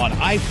go on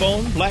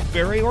iPhone,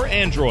 BlackBerry, or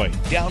Android.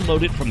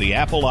 Download it from the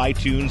Apple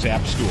iTunes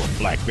App Store,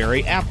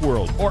 BlackBerry App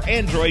World, or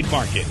Android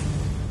Market.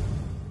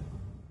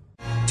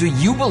 Do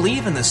you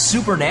believe in the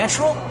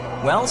supernatural?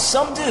 Well,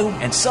 some do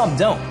and some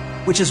don't,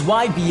 which is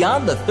why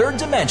Beyond the Third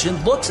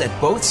Dimension looks at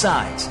both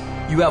sides.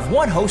 You have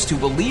one host who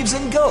believes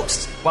in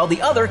ghosts, while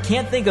the other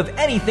can't think of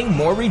anything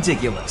more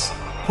ridiculous.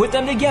 Put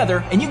them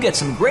together and you get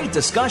some great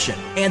discussion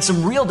and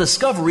some real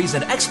discoveries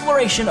and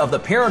exploration of the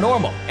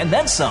paranormal, and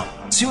then some.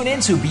 Tune in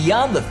to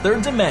Beyond the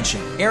Third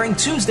Dimension, airing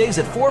Tuesdays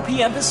at 4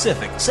 p.m.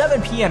 Pacific,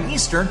 7 p.m.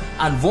 Eastern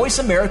on Voice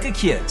America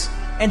Kids.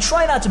 And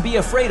try not to be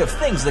afraid of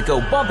things that go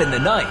bump in the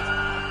night.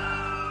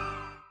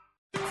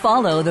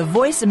 Follow the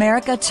Voice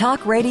America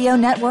Talk Radio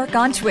Network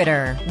on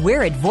Twitter.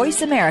 We're at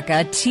Voice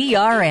America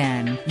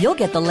TRN. You'll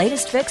get the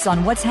latest fix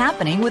on what's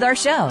happening with our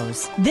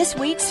shows, this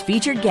week's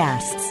featured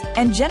guests,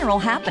 and general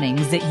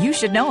happenings that you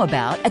should know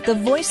about at the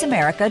Voice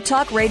America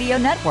Talk Radio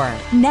Network.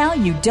 Now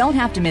you don't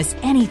have to miss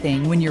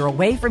anything when you're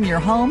away from your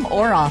home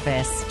or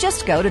office.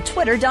 Just go to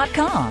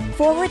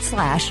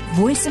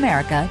twitter.com/Voice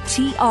America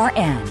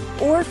TRN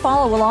or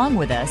follow along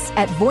with us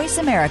at Voice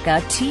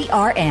America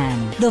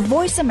TRN, the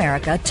Voice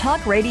America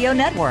Talk Radio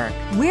Network.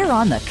 We're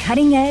on the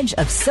cutting edge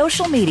of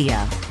social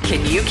media.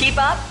 Can you keep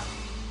up?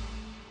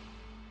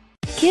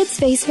 Kids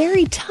face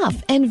very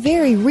tough and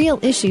very real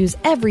issues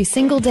every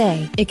single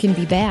day. It can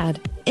be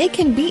bad. it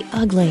can be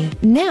ugly.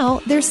 Now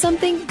there's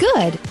something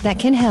good that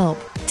can help.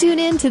 Tune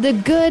in to The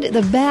Good,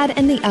 the Bad,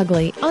 and the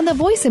Ugly on the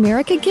Voice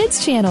America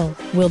Kids channel.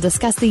 We'll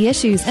discuss the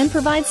issues and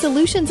provide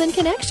solutions and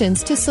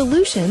connections to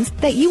solutions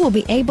that you will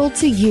be able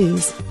to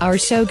use. Our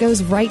show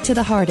goes right to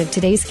the heart of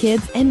today's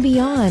kids and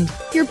beyond.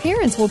 Your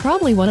parents will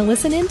probably want to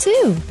listen in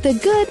too. The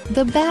Good,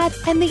 the Bad,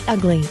 and the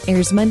Ugly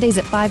airs Mondays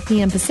at 5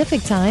 p.m.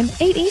 Pacific Time,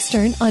 8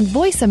 Eastern on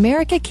Voice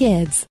America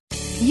Kids.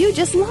 You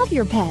just love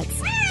your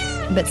pets,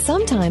 but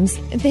sometimes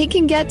they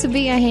can get to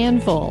be a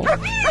handful.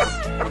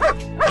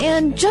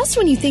 And just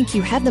when you think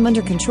you have them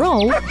under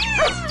control,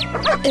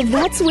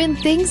 that's when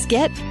things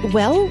get,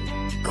 well,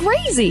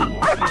 crazy.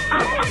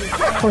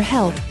 For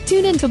help,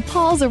 tune in to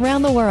Paws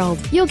Around the World.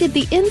 You'll get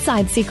the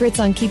inside secrets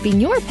on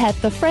keeping your pet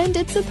the friend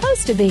it's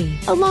supposed to be,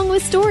 along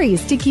with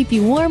stories to keep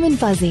you warm and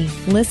fuzzy.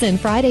 Listen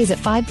Fridays at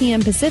 5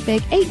 p.m.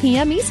 Pacific, 8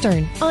 p.m.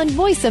 Eastern on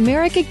Voice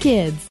America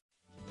Kids.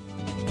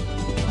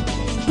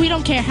 We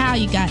don't care how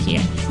you got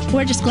here.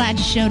 We're just glad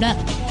you showed up.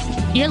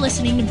 You're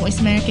listening to Voice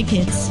America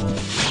Kids.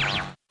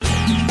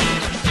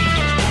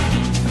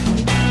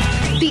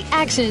 The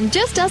action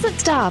just doesn't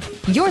stop.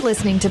 You're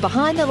listening to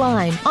Behind the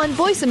Line on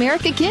Voice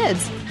America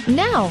Kids.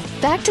 Now,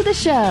 back to the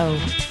show.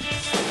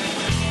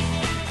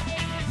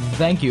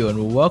 Thank you,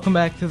 and welcome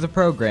back to the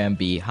program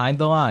Behind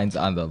the Lines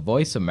on the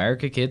Voice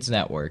America Kids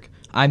Network.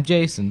 I'm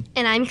Jason.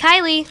 And I'm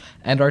Kylie.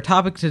 And our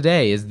topic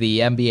today is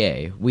the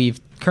NBA.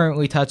 We've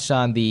currently touched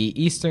on the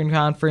Eastern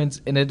Conference,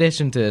 in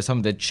addition to some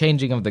of the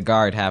changing of the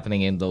guard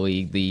happening in the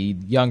league, the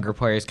younger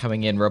players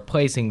coming in,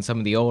 replacing some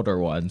of the older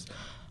ones.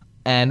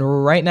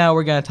 And right now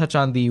we're going to touch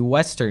on the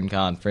Western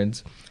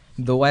Conference.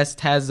 The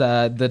West has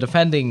the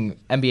defending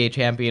NBA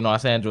champion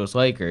Los Angeles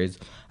Lakers.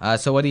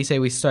 So what do you say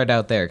we start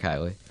out there,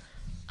 Kylie?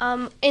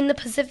 In the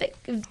Pacific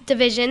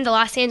Division, the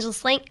Los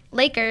Angeles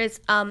Lakers,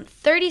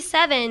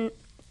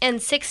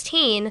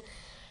 37-16.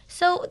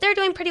 So they're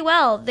doing pretty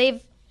well.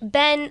 They've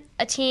been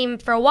a team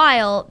for a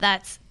while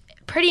that's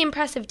a pretty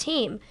impressive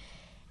team.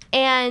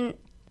 And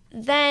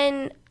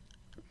then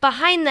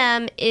behind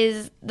them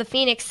is the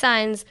Phoenix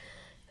Suns,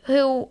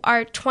 who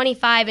are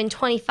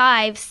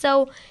 25-25.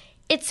 So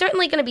it's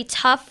certainly going to be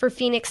tough for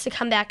Phoenix to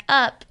come back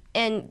up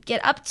and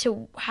get up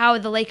to how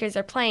the Lakers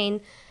are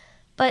playing.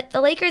 But the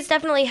Lakers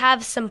definitely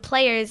have some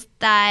players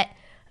that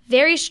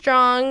very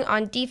strong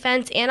on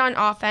defense and on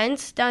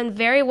offense, done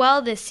very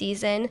well this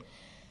season.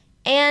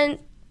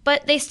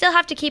 But they still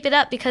have to keep it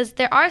up because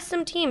there are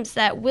some teams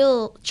that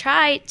will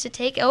try to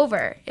take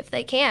over if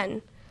they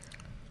can.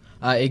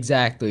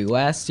 Exactly.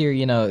 Last year,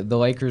 the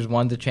Lakers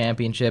won the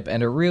championship,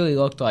 and it really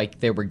looked like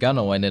they were going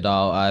to win it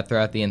all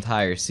throughout the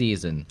entire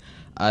season.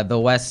 The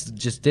West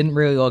just didn't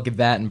really look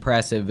that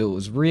impressive. It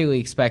was really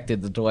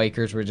expected that the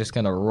Lakers were just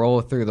going to roll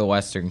through the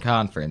Western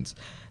Conference.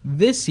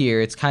 This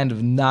year, it's kind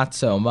of not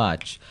so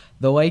much.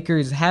 The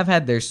Lakers have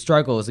had their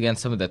struggles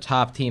against some of the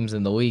top teams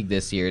in the league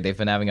this year. They've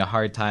been having a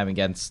hard time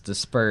against the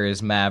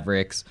Spurs,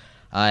 Mavericks,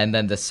 and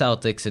then the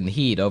Celtics and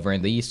Heat over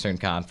in the Eastern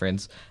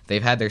Conference.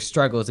 They've had their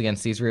struggles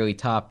against these really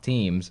top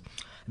teams.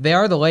 They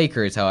are the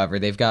Lakers, however.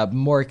 They've got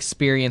more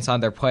experience on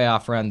their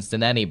playoff runs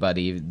than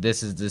anybody.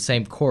 This is the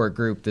same core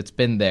group that's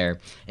been there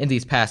in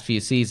these past few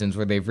seasons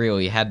where they've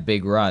really had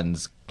big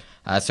runs.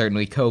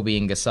 Certainly Kobe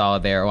and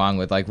Gasol there, along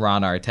with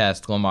Ron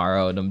Artest, Lamar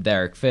Odom,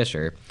 Derek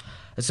Fisher.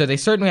 So they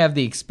certainly have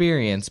the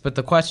experience, but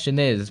the question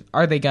is,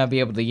 are they going to be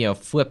able to,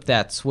 flip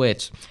that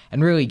switch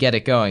and really get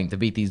it going to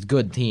beat these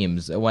good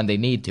teams when they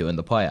need to in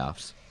the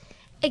playoffs?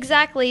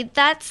 Exactly.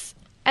 That's,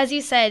 as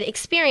you said,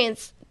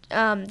 experience.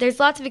 There's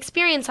lots of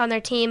experience on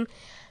their team,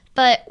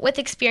 but with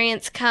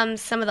experience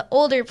comes some of the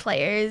older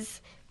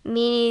players,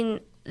 meaning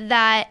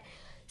that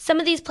some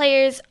of these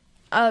players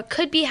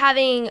could be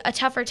having a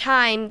tougher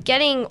time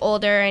getting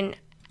older,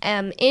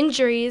 and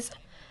injuries.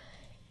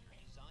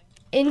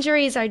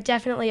 Injuries are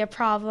definitely a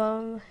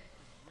problem.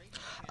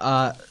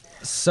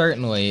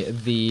 Certainly,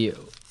 the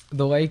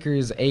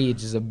Lakers'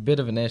 age is a bit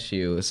of an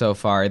issue so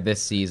far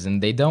this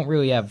season. They don't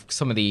really have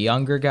some of the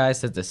younger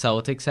guys that the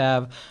Celtics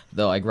have,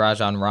 the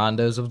Rajon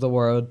Rondos of the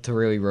world, to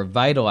really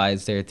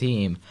revitalize their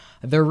team.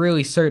 They're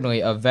really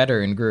certainly a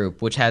veteran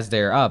group, which has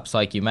their ups,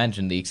 like you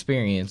mentioned, the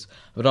experience,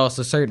 but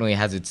also certainly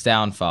has its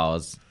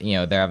downfalls.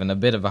 They're having a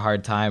bit of a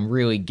hard time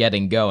really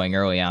getting going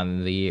early on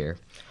in the year.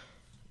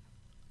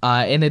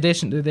 In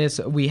addition to this,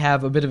 we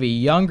have a bit of a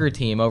younger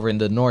team over in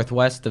the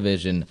Northwest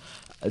Division,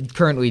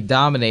 currently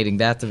dominating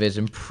that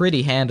division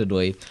pretty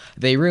handedly.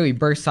 They really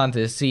burst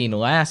onto the scene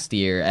last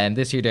year, and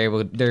this year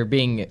they're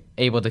being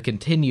able to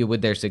continue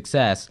with their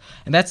success,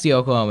 and that's the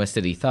Oklahoma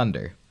City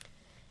Thunder.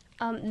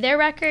 Their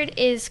record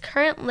is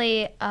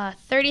currently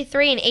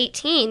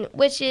 33-18,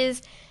 which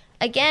is,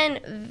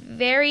 again,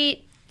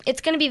 it's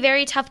going to be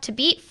very tough to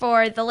beat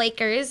for the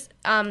Lakers.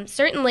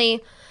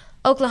 Certainly,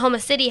 Oklahoma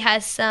City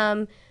has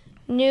some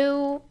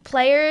new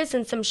players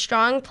and some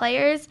strong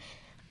players.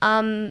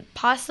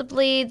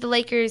 Possibly the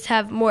Lakers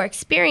have more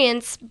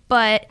experience,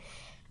 but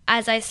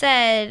as I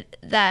said,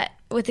 that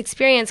with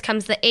experience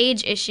comes the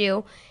age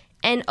issue,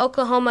 and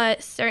Oklahoma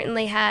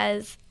certainly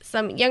has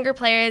some younger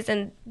players,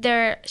 and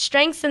their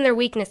strengths and their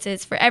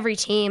weaknesses for every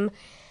team.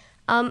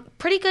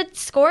 Pretty good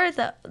score.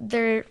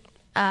 They're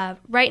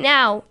right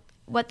now,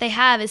 what they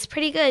have is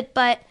pretty good,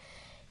 but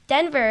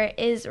Denver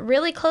is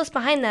really close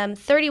behind them,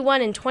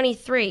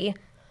 31-23,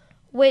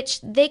 which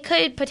they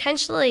could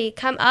potentially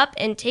come up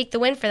and take the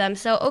win for them.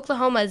 So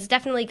Oklahoma's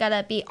definitely got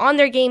to be on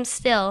their game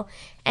still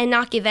and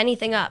not give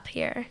anything up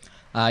here.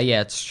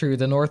 Yeah, it's true.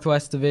 The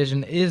Northwest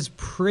Division is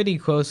pretty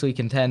closely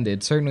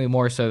contended, certainly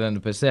more so than the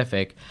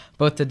Pacific.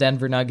 Both the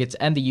Denver Nuggets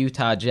and the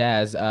Utah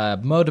Jazz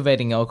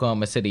motivating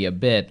Oklahoma City a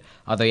bit,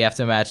 although you have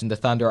to imagine the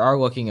Thunder are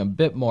looking a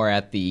bit more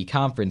at the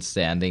conference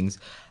standings.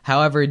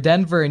 However,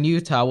 Denver and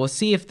Utah, we'll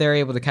see if they're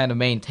able to kind of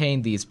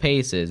maintain these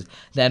paces.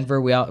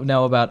 Denver, we all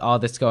know about all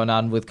this going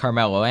on with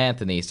Carmelo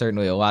Anthony.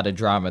 Certainly a lot of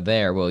drama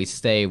there. Will he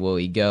stay? Will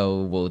he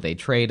go? Will they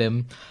trade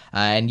him?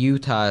 And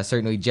Utah,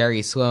 certainly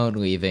Jerry Sloan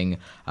leaving,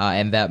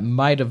 and that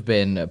might have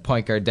been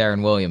point guard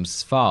Darren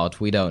Williams' fault.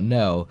 We don't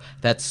know.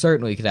 That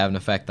certainly could have an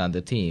effect on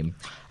the team.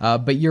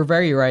 But you're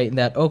very right in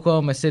that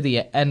Oklahoma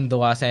City and the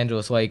Los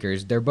Angeles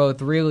Lakers, they're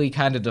both really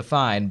kind of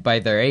defined by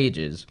their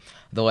ages.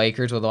 The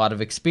Lakers with a lot of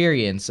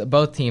experience,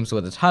 both teams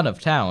with a ton of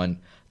talent.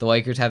 The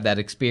Lakers have that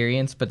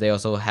experience, but they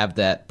also have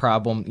that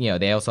problem.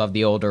 They also have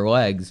the older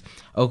legs.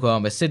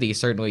 Oklahoma City,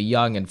 certainly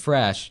young and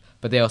fresh,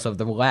 but they also have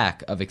the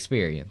lack of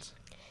experience.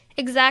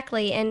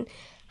 Exactly. And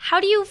how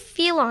do you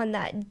feel on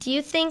that? Do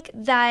you think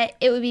that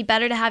it would be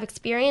better to have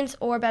experience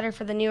or better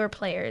for the newer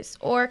players,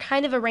 or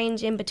kind of a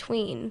range in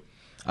between?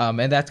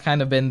 And that's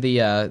kind of been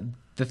the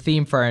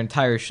theme for our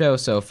entire show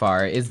so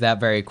far, is that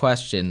very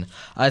question.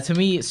 To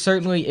me,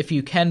 certainly if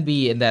you can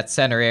be in that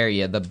center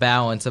area, the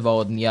balance of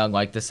old and young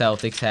like the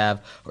Celtics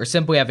have, or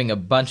simply having a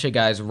bunch of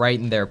guys right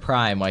in their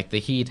prime like the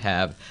Heat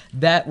have,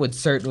 that would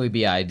certainly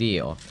be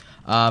ideal.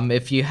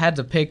 If you had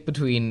to pick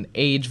between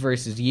age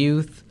versus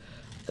youth,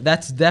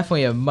 that's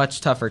definitely a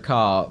much tougher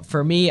call.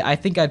 For me, I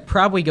think I'd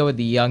probably go with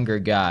the younger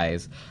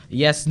guys.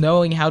 Yes,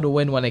 knowing how to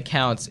win when it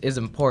counts is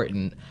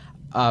important,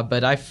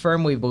 but I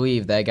firmly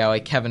believe that a guy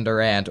like Kevin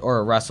Durant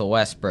or Russell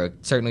Westbrook,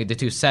 certainly the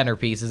two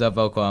centerpieces of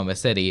Oklahoma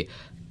City,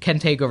 can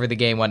take over the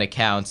game when it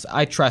counts.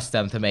 I trust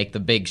them to make the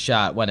big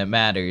shot when it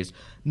matters.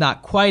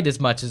 Not quite as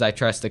much as I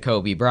trust the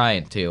Kobe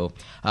Bryant to,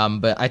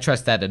 but I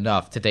trust that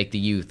enough to take the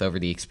youth over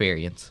the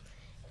experience.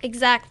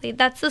 Exactly.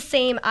 That's the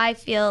same, I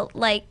feel.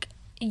 Like,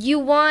 you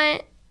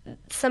want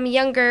some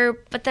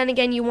younger, but then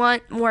again, you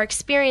want more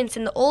experience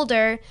in the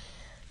older,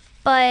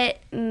 but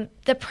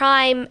the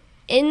prime...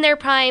 in their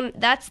prime,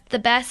 that's the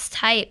best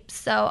type.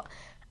 So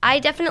I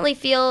definitely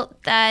feel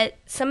that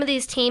some of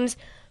these teams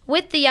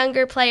with the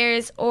younger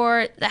players,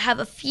 or that have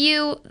a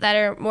few that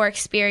are more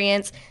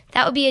experienced,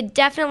 that would be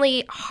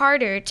definitely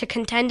harder to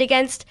contend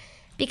against,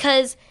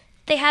 because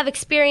they have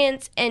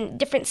experience and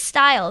different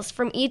styles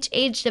from each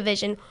age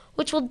division,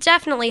 which will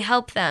definitely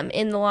help them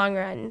in the long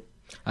run.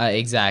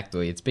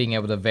 Exactly. It's being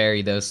able to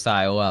vary those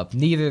style up.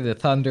 Neither the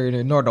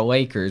Thunder nor the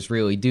Lakers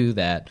really do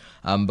that.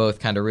 Both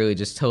kind of really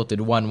just tilted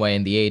one way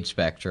in the age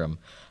spectrum.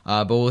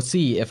 But we'll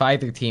see if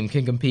either team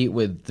can compete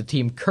with the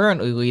team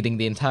currently leading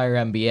the entire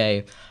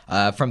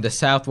NBA from the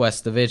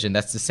Southwest Division.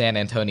 That's the San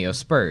Antonio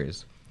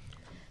Spurs.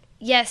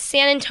 Yes,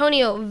 San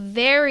Antonio,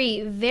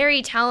 very,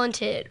 very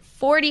talented.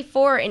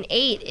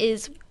 44-8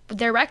 is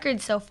their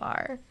record so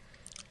far.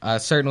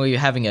 Certainly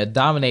having a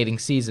dominating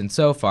season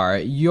so far.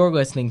 You're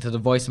listening to the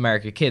Voice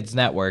America Kids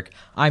Network.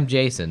 I'm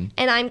Jason.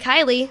 And I'm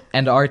Kylie.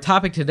 And our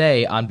topic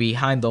today on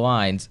Behind the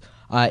Lines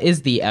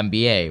is the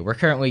NBA. We're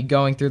currently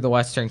going through the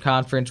Western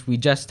Conference. We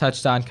just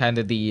touched on kind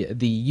of the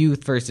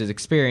youth versus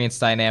experience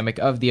dynamic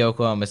of the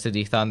Oklahoma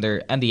City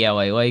Thunder and the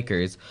LA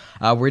Lakers.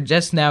 We're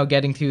just now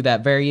getting through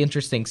that very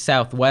interesting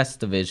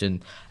Southwest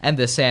Division and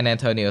the San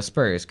Antonio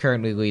Spurs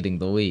currently leading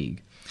the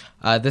league.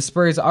 The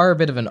Spurs are a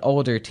bit of an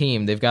older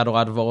team. They've got a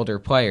lot of older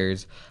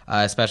players,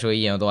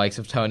 especially, the likes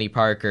of Tony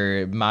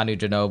Parker, Manu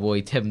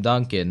Ginobili, Tim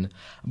Duncan.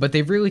 But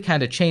they've really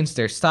kind of changed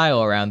their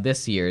style around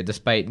this year,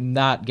 despite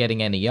not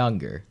getting any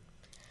younger.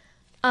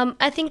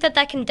 I think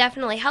that can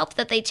definitely help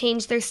that they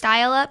change their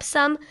style up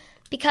some,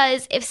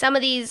 because if some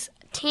of these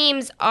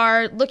teams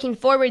are looking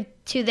forward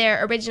to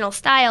their original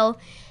style,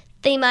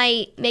 they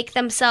might make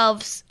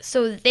themselves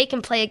so that they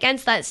can play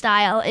against that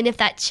style. And if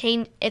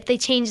they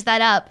change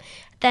that up,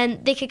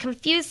 then they could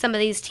confuse some of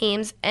these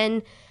teams,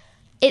 and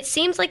it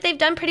seems like they've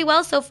done pretty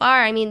well so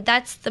far. I mean,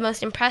 that's the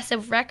most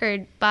impressive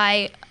record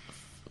by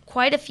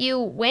quite a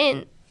few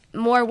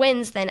more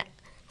wins than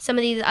some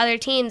of these other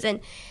teams,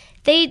 and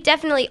they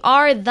definitely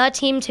are the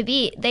team to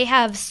beat. They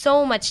have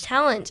so much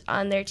talent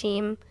on their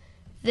team.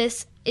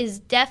 This is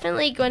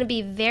definitely going to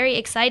be very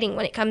exciting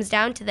when it comes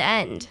down to the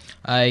end.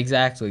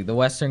 Exactly. The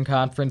Western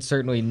Conference,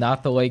 certainly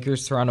not the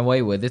Lakers to run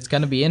away with. It's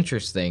going to be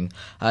interesting.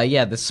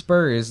 The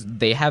Spurs,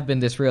 they have been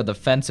this real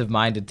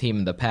defensive-minded team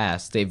in the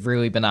past. They've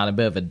really been on a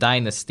bit of a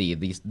dynasty.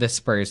 This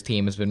Spurs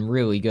team has been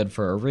really good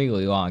for a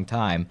really long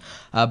time.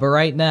 But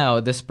right now,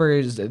 the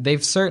Spurs,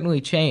 they've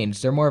certainly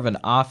changed. They're more of an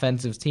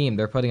offensive team.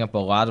 They're putting up a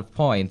lot of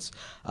points.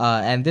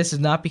 And this is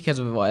not because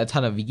of a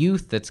ton of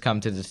youth that's come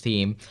to the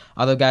team,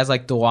 although guys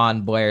like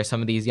DeJuan Blair,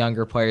 some of these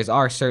younger players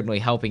are certainly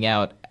helping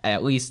out,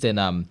 at least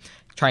in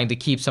trying to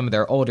keep some of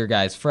their older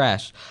guys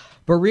fresh.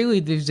 but really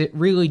they've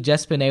really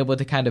just been able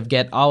to kind of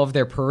get all of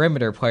their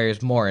perimeter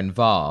players more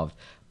involved.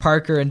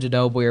 Parker and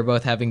Ginobili are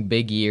both having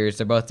big years.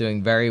 They're both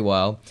doing very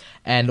well.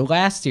 And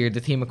last year,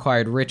 the team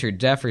acquired Richard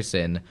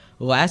Jefferson.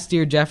 Last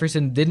year,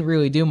 Jefferson didn't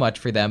really do much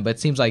for them, but it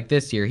seems like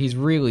this year he's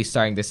really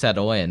starting to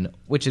settle in,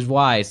 which is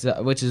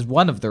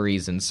one of the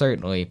reasons,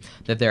 certainly,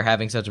 that they're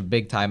having such a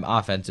big-time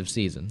offensive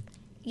season.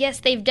 Yes,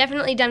 they've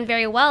definitely done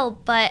very well,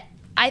 but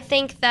I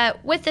think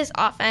that with this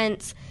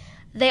offense,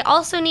 they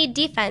also need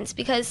defense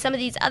because some of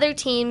these other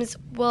teams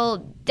will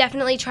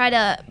definitely try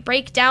to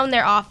break down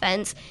their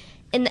offense.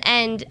 In the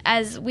end,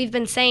 as we've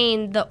been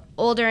saying, the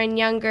older and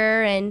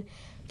younger, and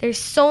there's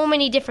so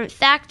many different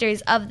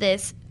factors of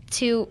this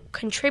to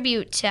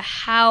contribute to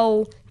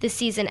how the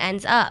season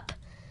ends up.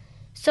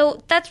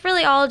 So that's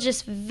really all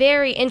just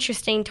very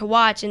interesting to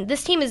watch, and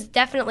this team is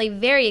definitely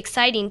very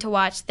exciting to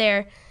watch.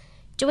 They're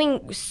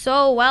doing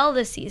so well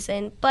this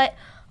season, but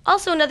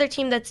also another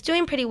team that's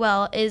doing pretty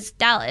well is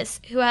Dallas,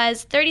 who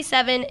is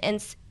 37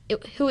 and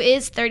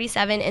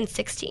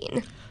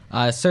 16.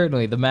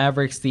 Certainly, the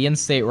Mavericks, the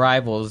in-state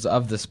rivals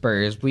of the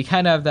Spurs. We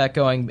kind of have that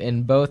going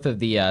in both of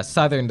the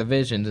southern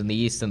divisions in the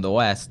East and the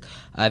West.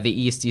 The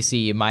East, you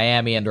see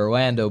Miami and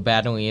Orlando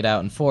battling it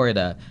out in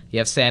Florida. You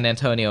have San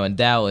Antonio and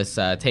Dallas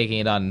taking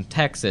it on in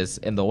Texas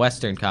in the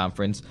Western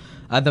Conference.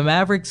 The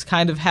Mavericks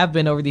kind of have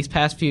been, over these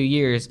past few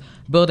years,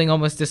 building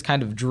almost this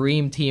kind of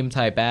dream team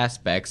type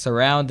aspect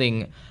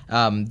surrounding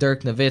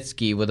Dirk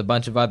Nowitzki with a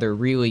bunch of other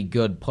really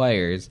good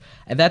players.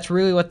 And that's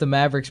really what the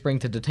Mavericks bring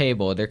to the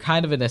table. They're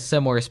kind of in a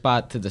similar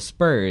spot to the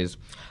Spurs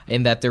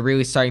in that they're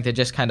really starting to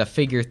just kind of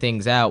figure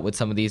things out with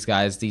some of these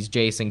guys, these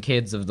Jason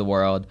Kidds of the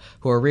world,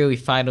 who are really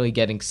finally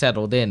getting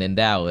settled in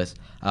Dallas,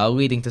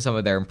 leading to some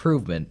of their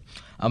improvement.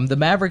 The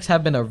Mavericks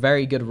have been a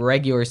very good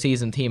regular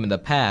season team in the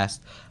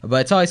past,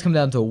 but it's always come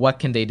down to what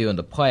can they do in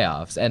the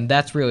playoffs, and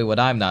that's really what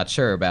I'm not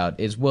sure about,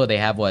 is will they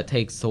have what it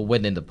takes to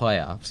win in the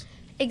playoffs?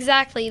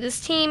 Exactly. This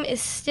team is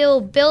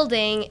still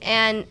building,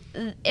 and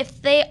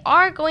if they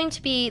are going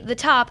to be the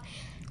top,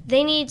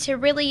 they need to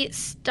really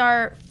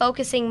start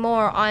focusing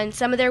more on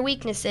some of their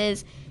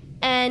weaknesses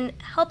and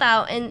help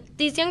out. And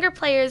these younger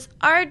players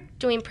are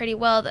doing pretty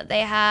well that they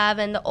have,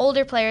 and the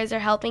older players are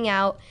helping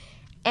out,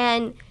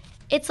 and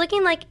it's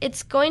looking like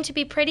it's going to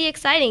be pretty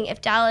exciting.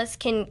 If Dallas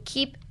can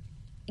keep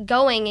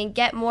going and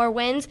get more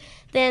wins,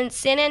 then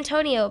San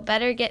Antonio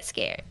better get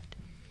scared.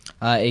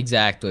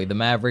 Exactly. The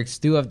Mavericks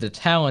do have the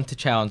talent to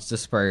challenge the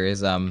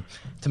Spurs. To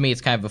me,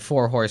 it's kind of a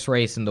four-horse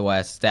race in the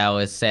West: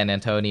 Dallas, San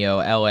Antonio,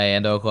 LA,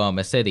 and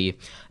Oklahoma City.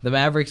 The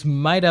Mavericks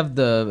might have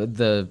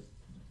the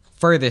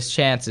furthest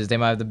chances. They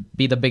might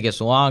be the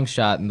biggest long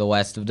shot in the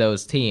West of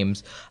those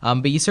teams,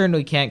 but you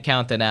certainly can't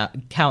count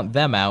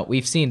them out.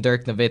 We've seen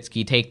Dirk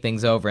Nowitzki take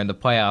things over in the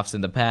playoffs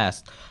in the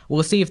past.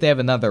 We'll see if they have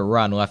another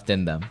run left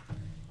in them.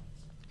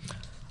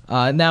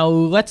 Now,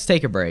 let's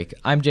take a break.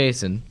 I'm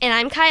Jason. And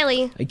I'm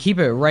Kylie. Keep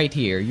it right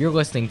here. You're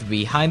listening to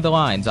Behind the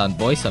Lines on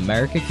Voice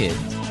America Kids.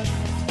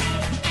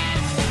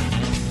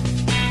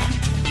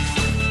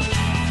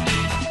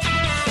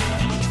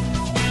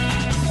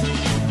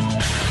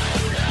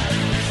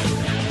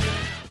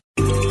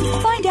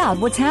 Find out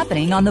what's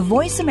happening on the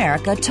Voice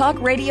America Talk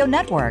Radio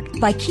Network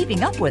by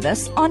keeping up with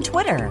us on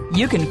Twitter.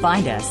 You can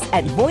find us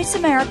at Voice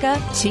America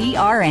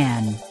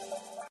TRN.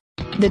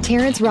 The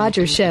Terrence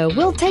Rogers Show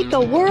will take the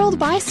world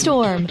by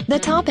storm. The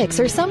topics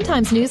are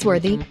sometimes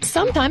newsworthy,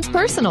 sometimes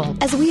personal,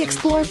 as we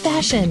explore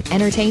fashion,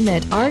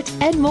 entertainment, art,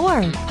 and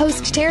more.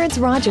 Host Terrence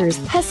Rogers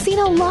has seen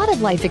a lot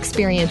of life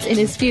experience in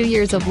his few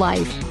years of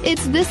life.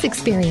 It's this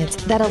experience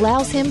that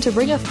allows him to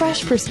bring a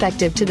fresh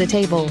perspective to the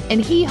table,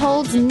 and he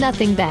holds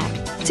nothing back.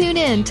 Tune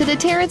in to The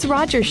Terrence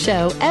Rogers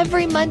Show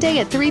every Monday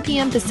at 3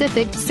 p.m.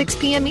 Pacific, 6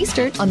 p.m.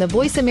 Eastern on the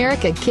Voice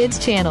America Kids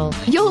channel.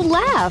 You'll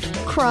laugh,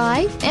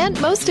 cry,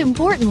 and most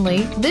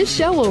importantly, this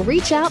show will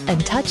reach out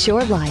and touch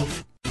your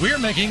life. We're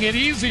making it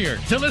easier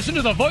to listen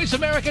to the Voice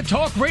America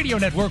Talk Radio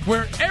Network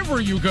wherever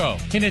you go.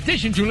 In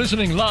addition to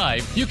listening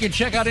live, you can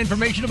check out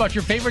information about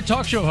your favorite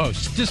talk show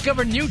hosts,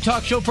 discover new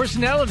talk show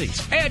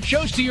personalities, add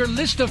shows to your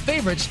list of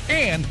favorites,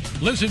 and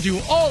listen to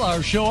all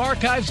our show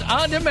archives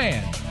on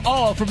demand.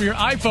 All from your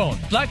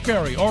iPhone,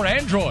 BlackBerry, or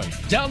Android.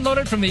 Download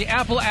it from the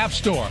Apple App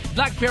Store,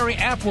 BlackBerry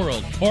App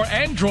World, or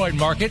Android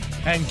Market,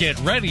 and get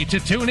ready to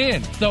tune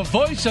in. The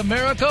Voice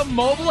America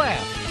mobile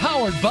app,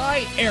 powered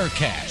by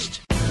Aircast.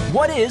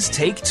 What is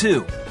Take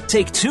Two?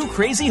 Take two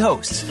crazy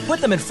hosts,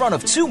 put them in front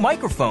of two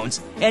microphones,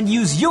 and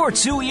use your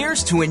two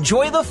ears to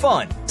enjoy the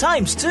fun.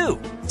 Times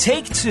two.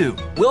 Take Two.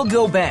 We'll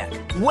go back,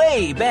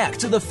 way back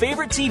to the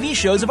favorite TV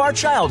shows of our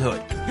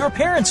childhood. Your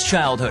parents'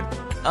 childhood.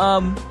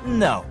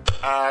 No.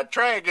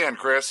 Try again,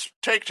 Chris.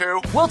 Take two.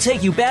 We'll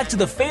take you back to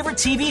the favorite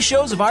TV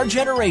shows of our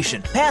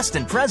generation, past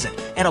and present,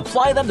 and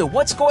apply them to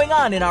what's going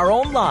on in our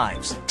own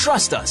lives.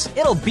 Trust us,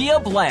 it'll be a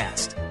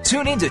blast.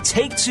 Tune in to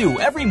Take Two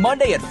every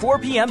Monday at 4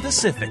 p.m.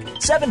 Pacific,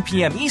 7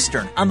 p.m.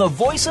 Eastern on the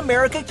Voice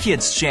America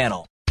Kids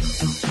channel.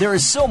 There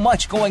is so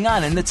much going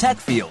on in the tech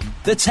field.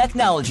 The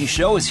Technology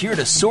Show is here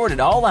to sort it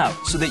all out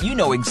so that you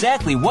know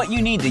exactly what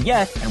you need to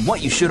get and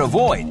what you should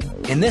avoid.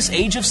 In this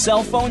age of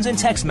cell phones and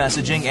text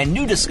messaging and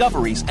new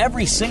discoveries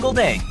every single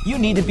day, you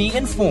need to be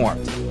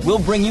informed. We'll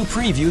bring you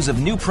previews of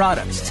new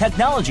products,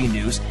 technology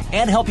news,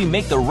 and help you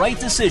make the right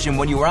decision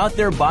when you are out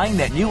there buying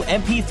that new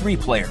MP3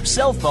 player,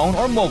 cell phone,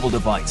 or mobile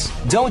device.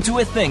 Don't do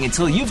a thing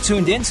until you've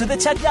tuned in to The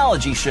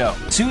Technology Show,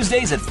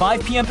 Tuesdays at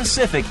 5 p.m.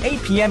 Pacific,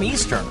 8 p.m.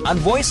 Eastern on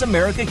Voice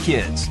America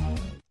Kids.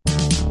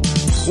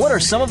 What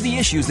are some of the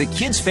issues that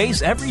kids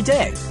face every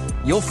day?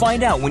 You'll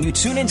find out when you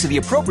tune into the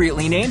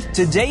appropriately named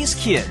Today's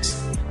Kids.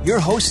 Your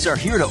hosts are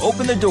here to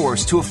open the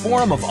doors to a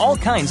forum of all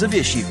kinds of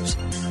issues.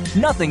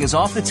 Nothing is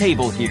off the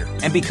table here,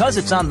 and because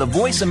it's on the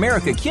Voice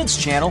America Kids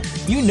channel,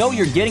 you know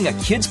you're getting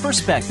a kid's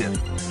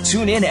perspective.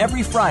 Tune in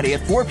every Friday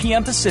at 4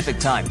 p.m. Pacific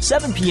Time,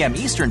 7 p.m.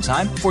 Eastern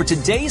Time for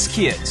Today's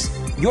Kids.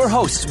 Your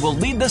hosts will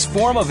lead this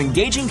forum of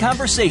engaging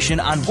conversation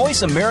on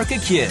Voice America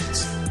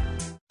Kids.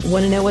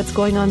 Want to know what's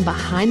going on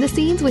behind the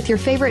scenes with your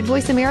favorite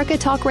Voice America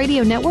Talk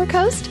Radio Network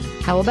host?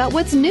 How about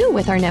what's new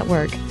with our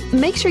network?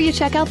 Make sure you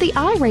check out the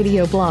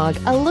iRadio blog,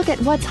 a look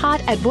at what's hot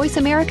at Voice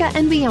America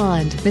and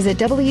beyond. Visit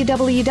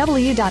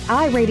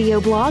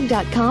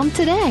www.iradioblog.com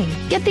today.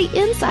 Get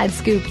the inside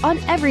scoop on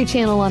every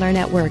channel on our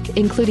network,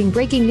 including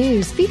breaking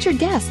news, featured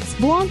guests,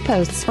 blog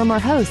posts from our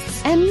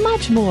hosts, and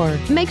much more.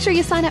 Make sure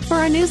you sign up for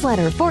our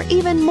newsletter for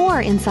even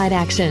more inside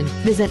action.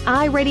 Visit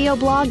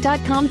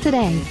iradioblog.com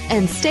today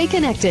and stay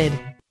connected.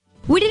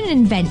 We didn't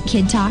invent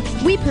Kid Talk,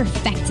 we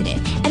perfected it,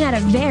 and at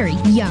a very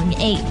young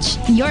age.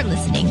 You're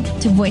listening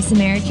to Voice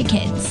America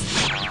Kids.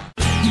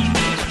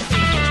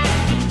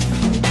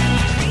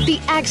 The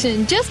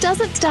action just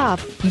doesn't stop.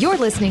 You're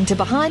listening to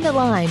Behind the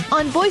Line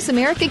on Voice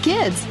America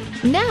Kids.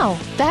 Now,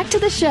 back to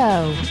the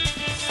show.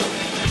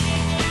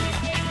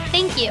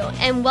 Thank you,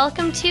 and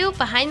welcome to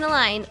Behind the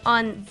Line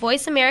on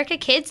Voice America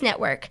Kids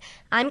Network.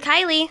 I'm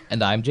Kylie.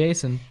 And I'm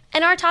Jason.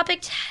 And our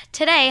topic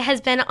today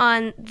has been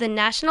on the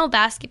national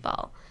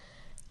basketball.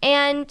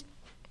 And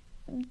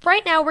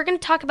right now we're going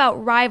to talk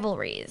about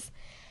rivalries.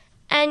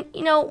 And,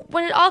 you know,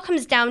 when it all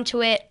comes down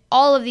to it,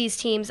 all of these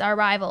teams are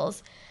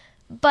rivals.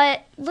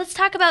 But let's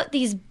talk about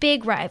these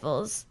big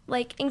rivals,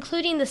 like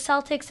including the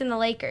Celtics and the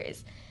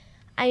Lakers.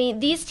 I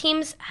mean, these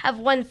teams have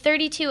won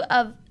 32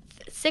 of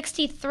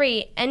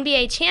 63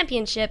 NBA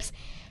championships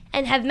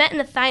and have met in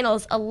the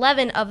finals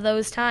 11 of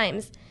those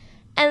times.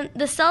 And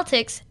the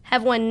Celtics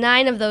have won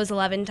 9 of those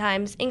 11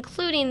 times,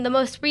 including the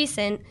most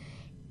recent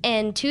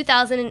in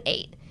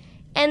 2008.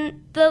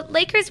 And the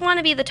Lakers want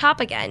to be the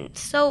top again,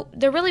 so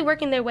they're really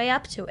working their way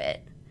up to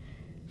it.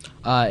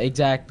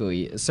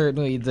 Exactly.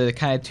 Certainly, the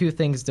kind of two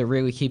things that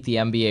really keep the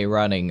NBA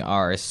running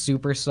are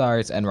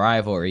superstars and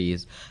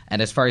rivalries.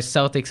 And as far as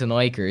Celtics and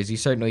Lakers, you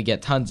certainly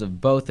get tons of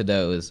both of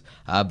those,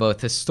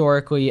 both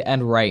historically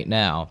and right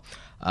now.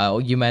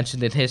 You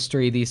mentioned in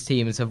history, these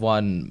teams have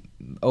won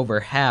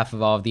over half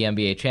of all of the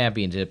NBA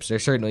championships. They're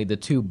certainly the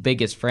two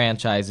biggest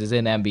franchises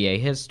in NBA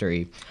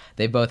history.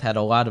 They both had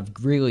a lot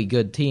of really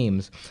good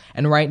teams.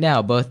 And right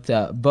now, both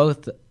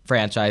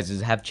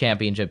franchises have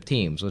championship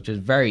teams, which is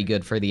very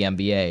good for the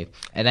NBA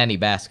and any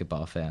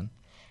basketball fan.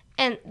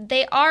 And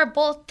they are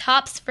both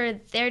tops for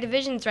their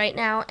divisions right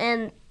now,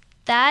 and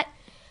that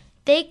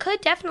they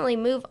could definitely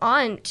move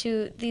on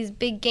to these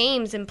big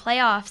games and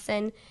playoffs.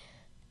 And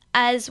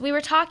as we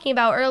were talking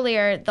about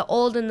earlier, the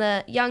old and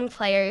the young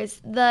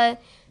players, the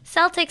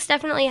Celtics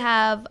definitely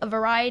have a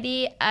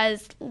variety,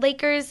 as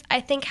Lakers, I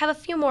think, have a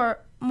few more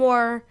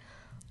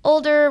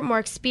older, more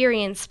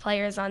experienced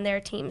players on their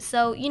team.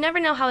 So you never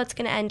know how it's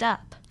going to end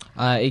up.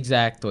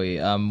 Exactly.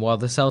 While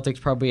the Celtics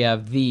probably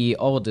have the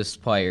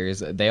oldest players,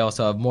 they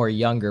also have more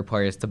younger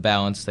players to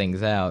balance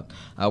things out,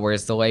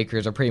 whereas the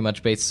Lakers are pretty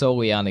much based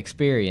solely on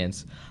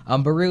experience.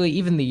 But really,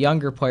 even the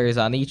younger players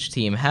on each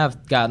team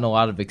have gotten a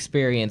lot of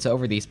experience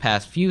over these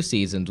past few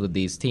seasons with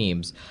these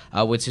teams,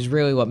 which is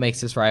really what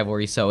makes this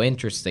rivalry so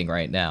interesting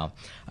right now.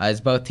 As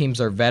both teams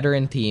are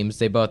veteran teams,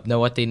 they both know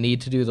what they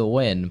need to do to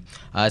win,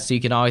 so you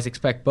can always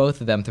expect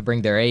both of them to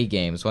bring their A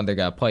games when they're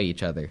going to play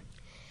each other.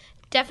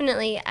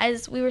 Definitely.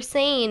 As we were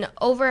saying,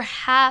 over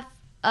half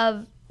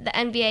of the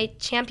NBA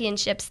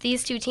championships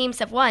these two teams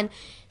have won.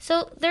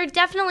 So they're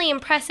definitely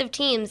impressive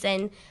teams,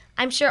 and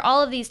I'm sure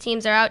all of these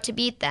teams are out to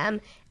beat them.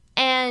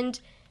 And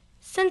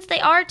since they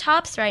are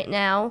tops right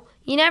now,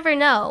 you never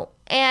know.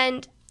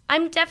 And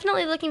I'm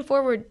definitely looking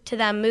forward to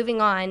them moving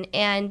on.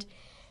 And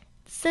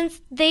since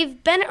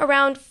they've been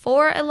around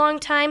for a long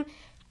time,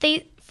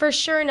 they for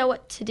sure know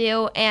what to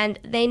do, and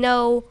they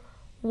know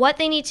what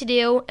they need to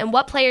do and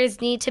what players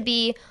need to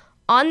be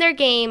on their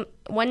game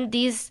when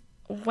these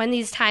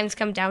times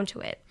come down to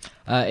it.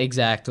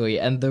 Exactly,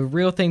 and the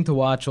real thing to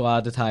watch a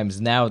lot of times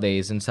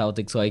nowadays in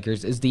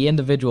Celtics-Lakers is the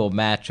individual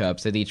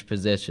matchups at each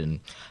position.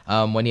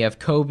 When you have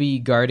Kobe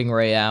guarding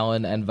Ray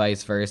Allen and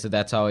vice versa,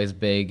 that's always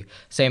big.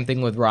 Same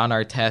thing with Ron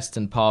Artest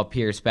and Paul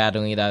Pierce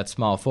battling it out at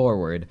small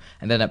forward.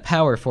 And then at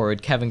power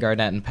forward, Kevin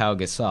Garnett and Pau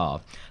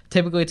Gasol.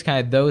 typically it's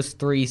kind of those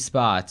three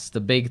spots,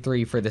 the big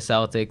three for the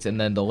Celtics,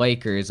 and then the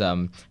Lakers'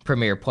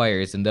 premier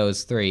players in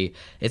those three.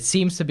 It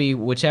seems to be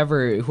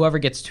whoever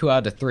gets 2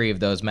 out of 3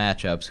 of those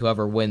matchups,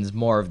 whoever wins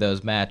more of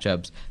those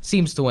matchups,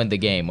 seems to win the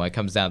game when it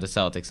comes down to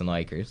Celtics and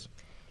Lakers.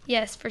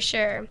 Yes, for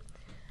sure.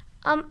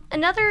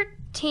 Another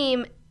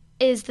team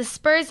is the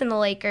Spurs and the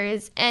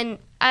Lakers, and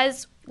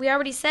as we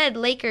already said,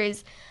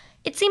 Lakers,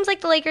 it seems like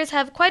the Lakers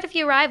have quite a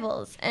few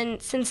rivals,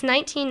 and since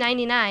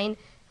 1999,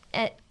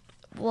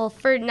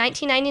 for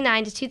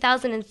 1999 to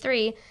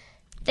 2003,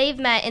 they've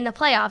met in the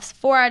playoffs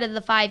 4 out of the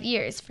 5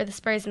 years for the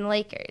Spurs and the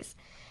Lakers.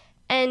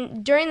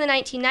 And during the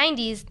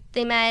 1990s,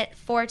 they met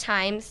 4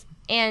 times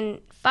and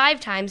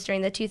 5 times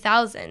during the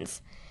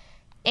 2000s.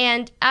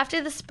 And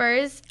after the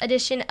Spurs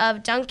addition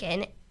of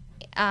Duncan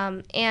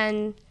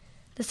and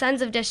the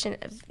Suns addition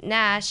of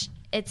Nash,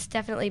 it's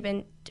definitely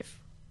been different.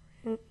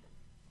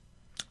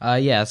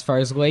 As far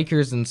as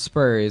Lakers and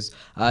Spurs,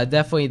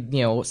 definitely,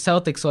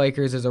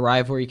 Celtics-Lakers is a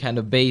rivalry kind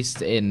of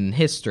based in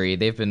history.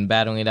 They've been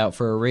battling it out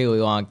for a really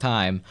long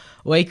time.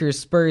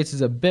 Lakers-Spurs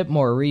is a bit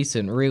more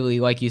recent, really,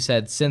 like you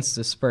said, since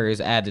the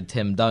Spurs added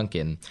Tim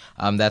Duncan.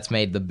 That's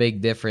made the big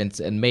difference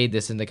and made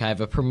this into kind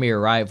of a premier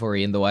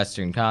rivalry in the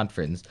Western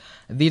Conference.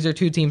 These are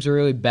two teams who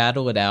really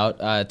battle it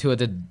out, two of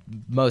the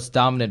most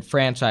dominant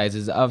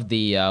franchises of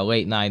the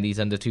late 90s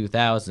and the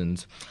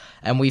 2000s.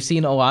 And we've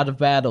seen a lot of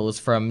battles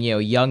from,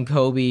 young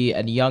Kobe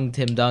and young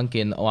Tim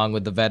Duncan, along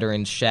with the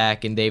veterans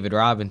Shaq and David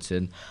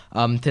Robinson,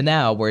 to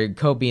now, where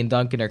Kobe and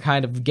Duncan are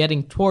kind of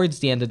getting towards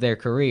the end of their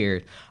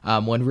career,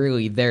 when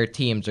really their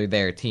teams are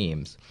their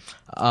teams.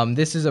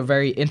 This is a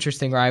very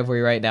interesting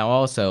rivalry right now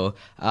also,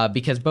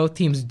 because both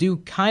teams do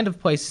kind of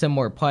play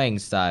similar playing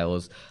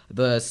styles.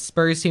 The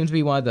Spurs seem to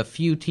be one of the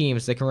few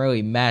teams that can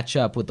really match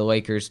up with the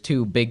Lakers'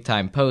 2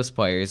 big-time post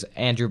players,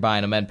 Andrew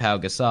Bynum and Pau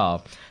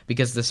Gasol,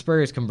 because the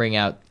Spurs can bring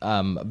out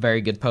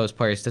very good post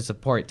players to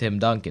support Tim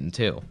Duncan,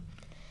 too.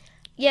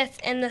 Yes,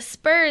 and the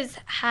Spurs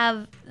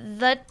have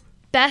the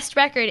best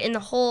record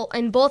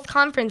in both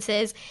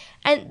conferences,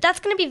 and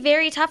that's going to be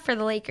very tough for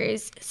the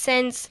Lakers,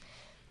 since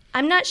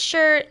I'm not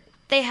sure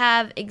they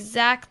have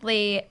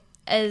exactly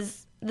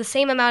as the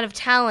same amount of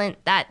talent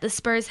that the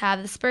Spurs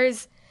have. The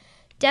Spurs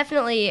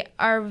definitely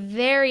are a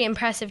very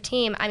impressive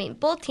team. I mean,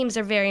 both teams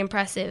are very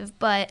impressive,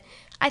 but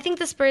I think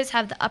the Spurs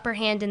have the upper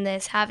hand in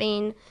this,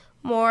 having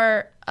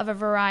more of a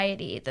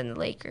variety than the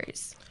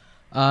Lakers.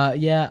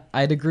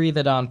 I'd agree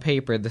that on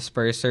paper the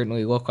Spurs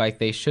certainly look like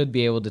they should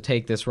be able to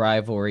take this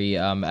rivalry,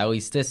 at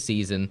least this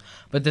season.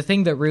 But the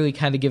thing that really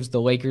kind of gives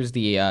the Lakers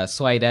the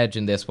slight edge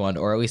in this one,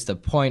 or at least a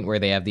point where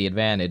they have the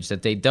advantage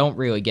that they don't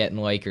really get in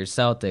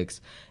Lakers-Celtics,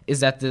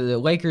 is that the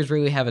Lakers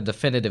really have a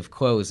definitive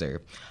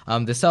closer.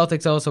 The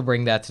Celtics also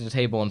bring that to the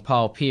table in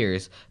Paul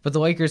Pierce, but the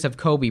Lakers have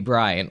Kobe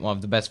Bryant, one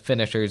of the best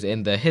finishers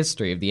in the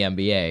history of the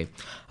NBA.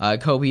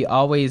 Kobe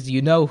always,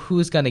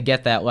 who's going to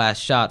get that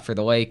last shot for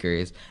the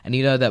Lakers, and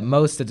you know that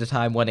most of the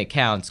time when it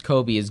counts,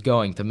 Kobe is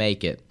going to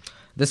make it.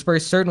 The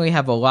Spurs certainly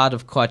have a lot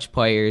of clutch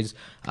players.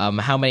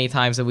 How many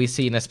times have we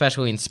seen,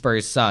 especially in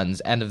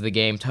Spurs-Suns, end of the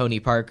game, Tony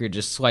Parker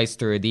just sliced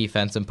through a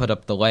defense and put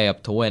up the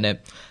layup to win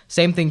it.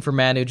 Same thing for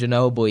Manu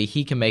Ginobili.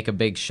 He can make a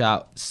big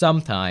shot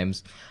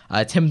sometimes.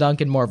 Tim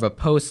Duncan, more of a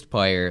post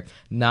player,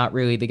 not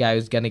really the guy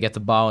who's going to get the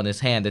ball in his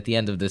hand at the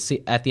end of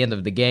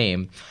the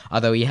game,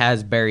 although he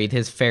has buried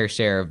his fair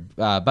share of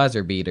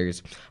buzzer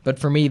beaters. But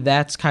for me,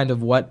 that's kind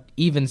of what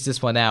evens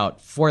this one out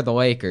for the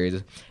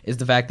Lakers, is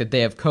the fact that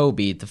they have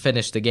Kobe to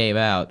finish the game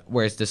out,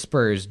 whereas the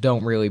Spurs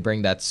don't really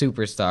bring that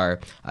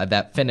superstar,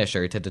 that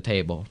finisher to the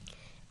table.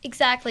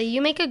 Exactly.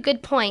 You make a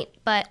good point,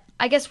 but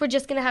I guess we're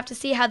just going to have to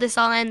see how this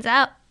all ends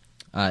out.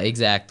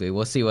 Exactly.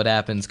 We'll see what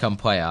happens come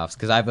playoffs,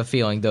 because I have a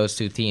feeling those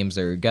two teams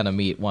are going to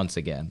meet once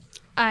again.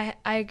 I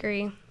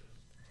agree.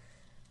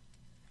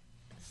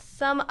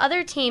 Some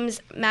other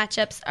teams'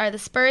 matchups are the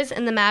Spurs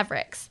and the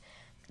Mavericks.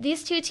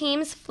 These two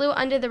teams flew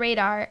under the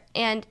radar,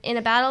 and in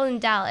a battle in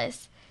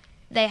Dallas,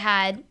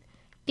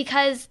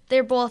 because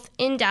they're both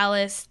in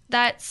Dallas,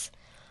 that's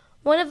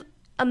one of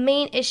a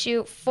main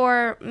issue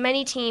for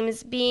many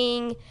teams,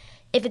 being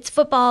if it's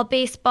football,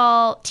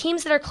 baseball,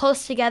 teams that are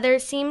close together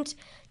seemed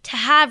to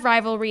have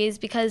rivalries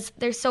because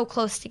they're so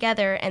close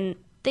together, and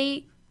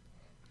they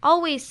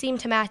always seem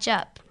to match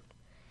up.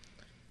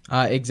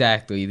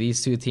 Exactly.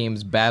 These two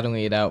teams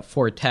battling it out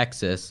for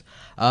Texas.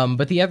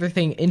 But the other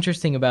thing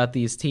interesting about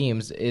these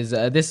teams is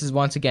this is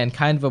once again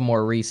kind of a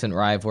more recent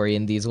rivalry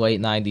in these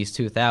late 90s,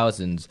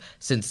 2000s,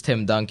 since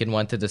Tim Duncan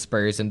went to the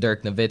Spurs and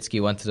Dirk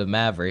Nowitzki went to the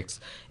Mavericks,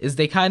 is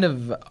they kind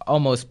of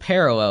almost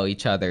parallel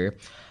each other.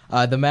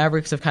 The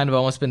Mavericks have kind of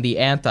almost been the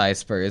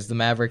anti-Spurs. The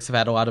Mavericks have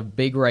had a lot of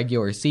big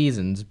regular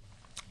seasons,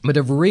 but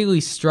have really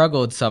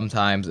struggled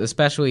sometimes,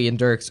 especially in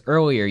Dirk's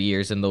earlier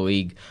years in the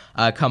league,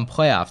 come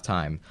playoff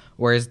time.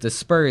 Whereas the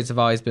Spurs have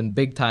always been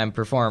big-time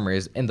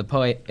performers in the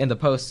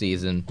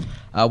postseason.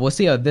 We'll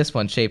see how this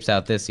one shapes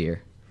out this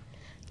year.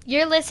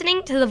 You're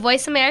listening to the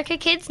Voice America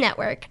Kids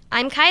Network.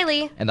 I'm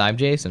Kylie. And I'm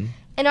Jason.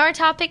 And our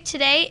topic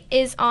today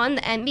is on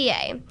the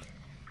NBA.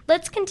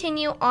 let's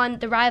continue on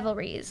the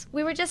rivalries.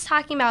 We were just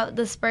talking about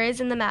the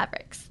Spurs and the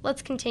Mavericks.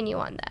 Let's continue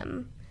on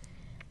them.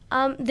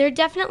 They're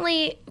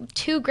definitely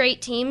two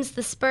great teams.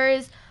 The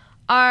Spurs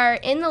are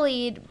in the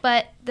lead,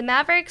 but the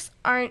Mavericks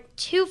aren't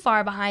too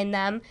far behind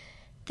them.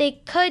 They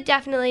could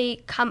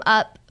definitely come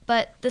up,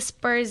 but the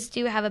Spurs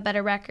do have a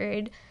better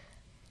record.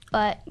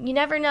 But you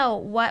never know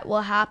what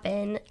will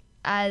happen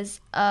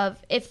as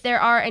of if there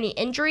are any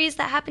injuries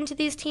that happen to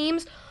these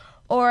teams,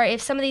 or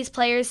if some of these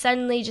players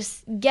suddenly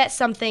just get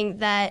something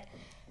that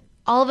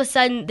all of a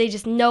sudden they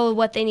just know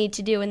what they need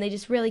to do and they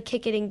just really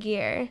kick it in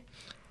gear.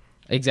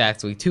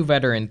 Exactly. Two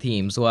veteran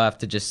teams. We'll have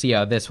to just see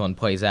how this one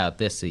plays out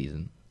this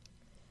season.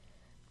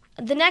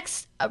 The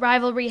next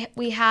rivalry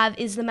we have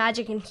is the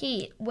Magic and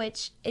Heat,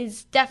 which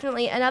is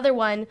definitely another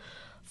one.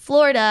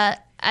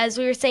 Florida, as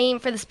we were saying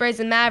for the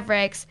Spurs and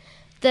Mavericks,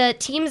 the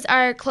teams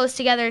are close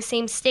together,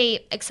 same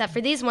state, except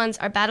for these ones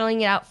are battling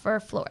it out for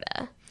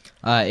Florida.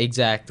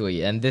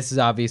 Exactly, and this is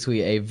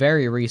obviously a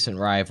very recent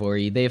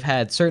rivalry. They've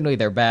had certainly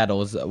their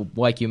battles,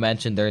 like you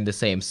mentioned, they're in the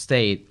same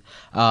state.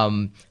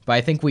 But I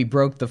think we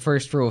broke the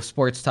first rule of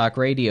sports talk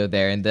radio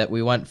there, in that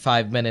we went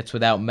 5 minutes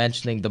without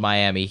mentioning the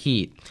Miami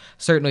Heat.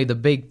 Certainly the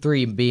Big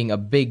Three being a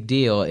big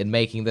deal in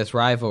making this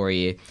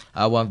rivalry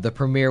one of the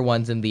premier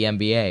ones in the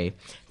NBA.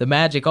 The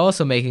Magic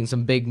also making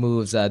some big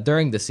moves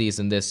during the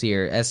season this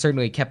year has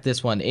certainly kept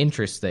this one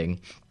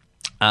interesting.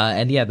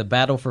 And yeah, the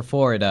battle for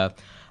Florida.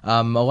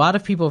 A lot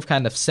of people have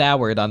kind of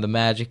soured on the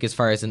Magic as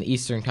far as an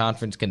Eastern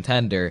Conference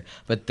contender,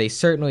 but they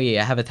certainly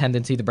have a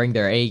tendency to bring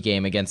their A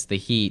game against the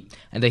Heat,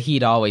 and the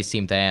Heat always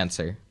seem to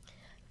answer.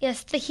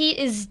 Yes, the Heat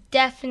is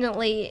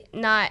definitely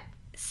not...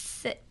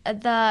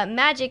 the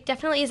Magic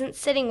definitely isn't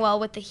sitting well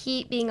with the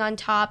Heat being on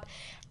top,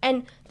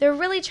 and they're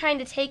really trying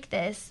to take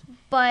this,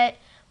 but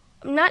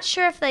I'm not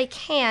sure if they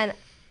can.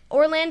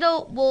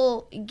 Orlando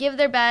will give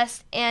their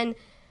best and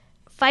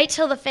fight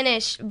till the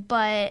finish,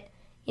 but...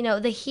 you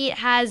know, the Heat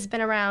has been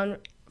around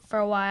for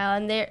a while,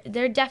 and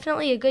they're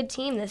definitely a good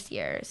team this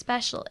year,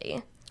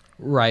 especially.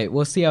 Right.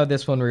 We'll see how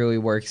this one really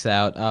works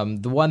out.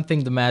 The one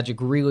thing the Magic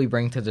really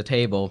bring to the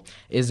table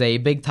is a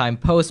big-time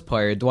post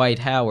player, Dwight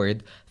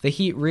Howard. The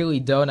Heat really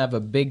don't have a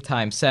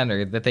big-time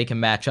center that they can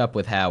match up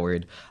with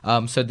Howard.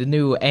 So the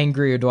new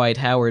angrier Dwight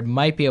Howard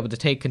might be able to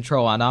take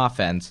control on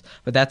offense,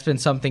 but that's been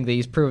something that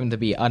he's proven to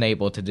be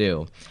unable to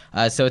do.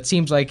 So it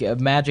seems like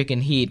Magic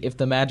and Heat, if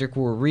the Magic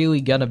were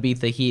really going to beat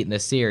the Heat in a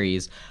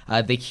series,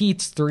 the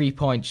Heat's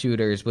three-point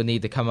shooters would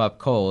need to come up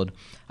cold.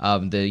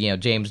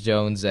 James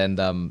Jones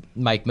and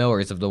Mike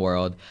Millers of the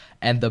world,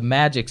 and the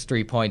Magic's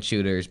three-point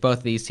shooters. Both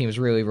of these teams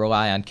really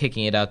rely on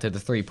kicking it out to the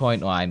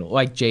three-point line,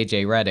 like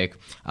J.J. Redick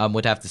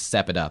would have to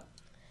step it up.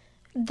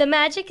 The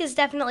Magic is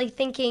definitely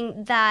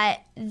thinking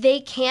that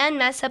they can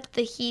mess up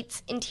the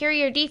Heat's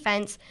interior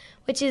defense,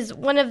 which is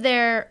one of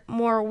their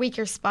more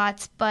weaker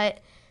spots,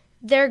 but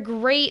they're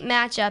great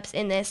matchups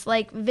in this,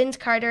 like Vince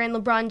Carter and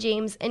LeBron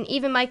James, and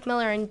even Mike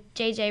Miller and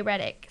J.J.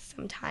 Redick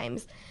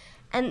sometimes.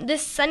 And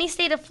this sunny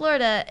state of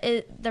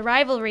Florida, the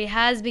rivalry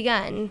has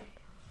begun.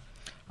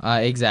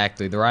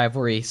 Exactly. The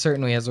rivalry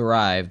certainly has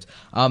arrived.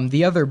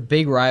 The other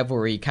big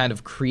rivalry kind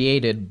of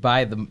created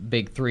by the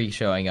Big Three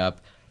showing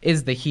up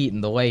is the Heat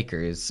and the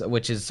Lakers,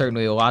 which is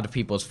certainly a lot of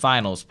people's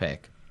finals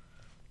pick.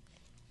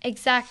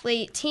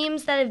 Exactly.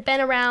 Teams that have been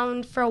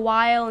around for a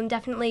while and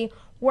definitely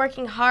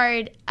working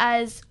hard,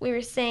 as you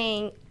were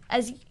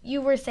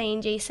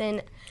saying,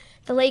 Jason.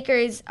 The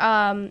Lakers,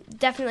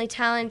 definitely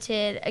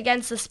talented.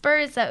 Against the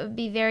Spurs, that would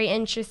be very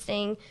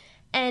interesting.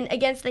 And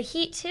against the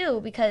Heat,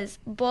 too, because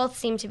both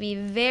seem to be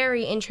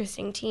very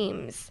interesting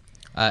teams.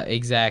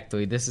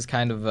 Exactly. This is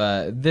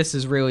this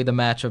is really the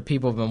matchup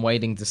people have been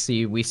waiting to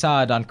see. We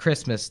saw it on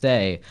Christmas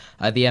Day.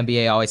 The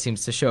NBA always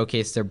seems to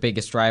showcase their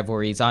biggest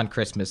rivalries on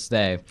Christmas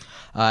Day.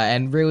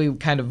 And really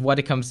kind of what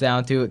it comes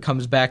down to, it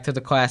comes back to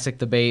the classic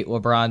debate,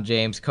 LeBron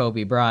James,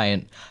 Kobe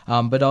Bryant.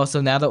 But also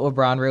now that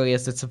LeBron really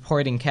has the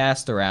supporting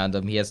cast around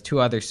him, he has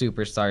two other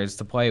superstars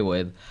to play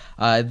with.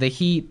 The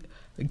Heat...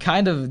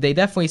 they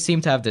definitely seem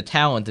to have the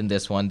talent in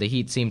this one. The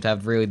Heat seem to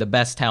have really the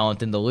best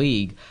talent in the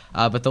league.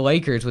 But the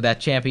Lakers, with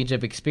that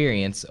championship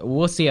experience,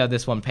 we'll see how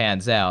this one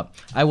pans out.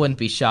 I wouldn't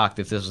be shocked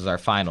if this was our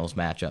finals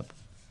matchup.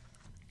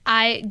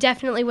 I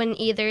definitely wouldn't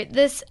either.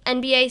 This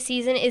NBA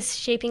season is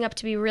shaping up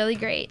to be really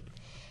great.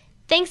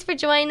 Thanks for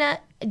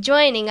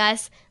joining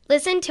us.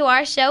 Listen to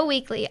our show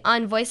weekly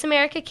on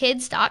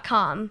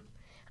VoiceAmericaKids.com.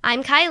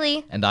 I'm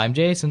Kylie. And I'm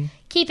Jason.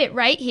 Keep it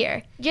right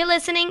here. You're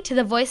listening to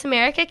the Voice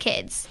America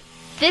Kids.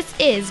 This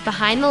is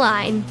Behind the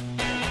Line.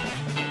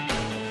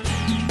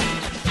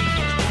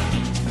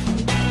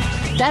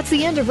 That's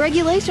the end of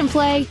regulation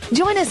play.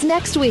 Join us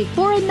next week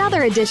for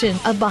another edition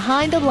of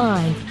Behind the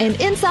Line, an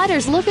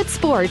insider's look at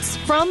sports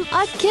from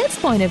a kid's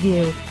point of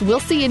view. We'll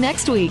see you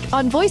next week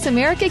on Voice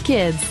America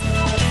Kids.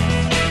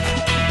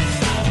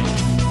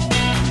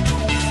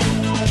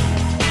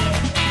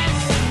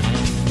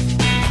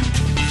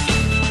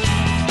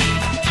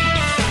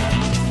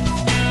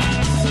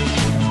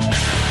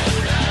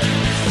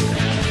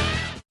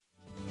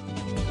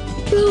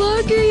 The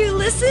longer you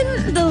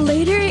listen, The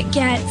later it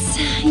gets,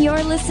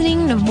 you're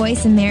listening to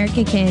Voice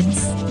America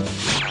Kids.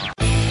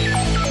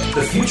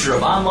 The future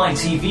of online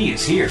TV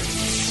is here.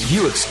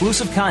 View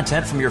exclusive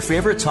content from your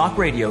favorite talk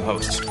radio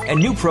hosts and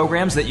new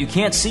programs that you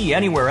can't see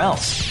anywhere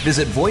else.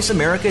 Visit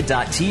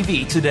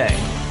voiceamerica.tv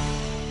today.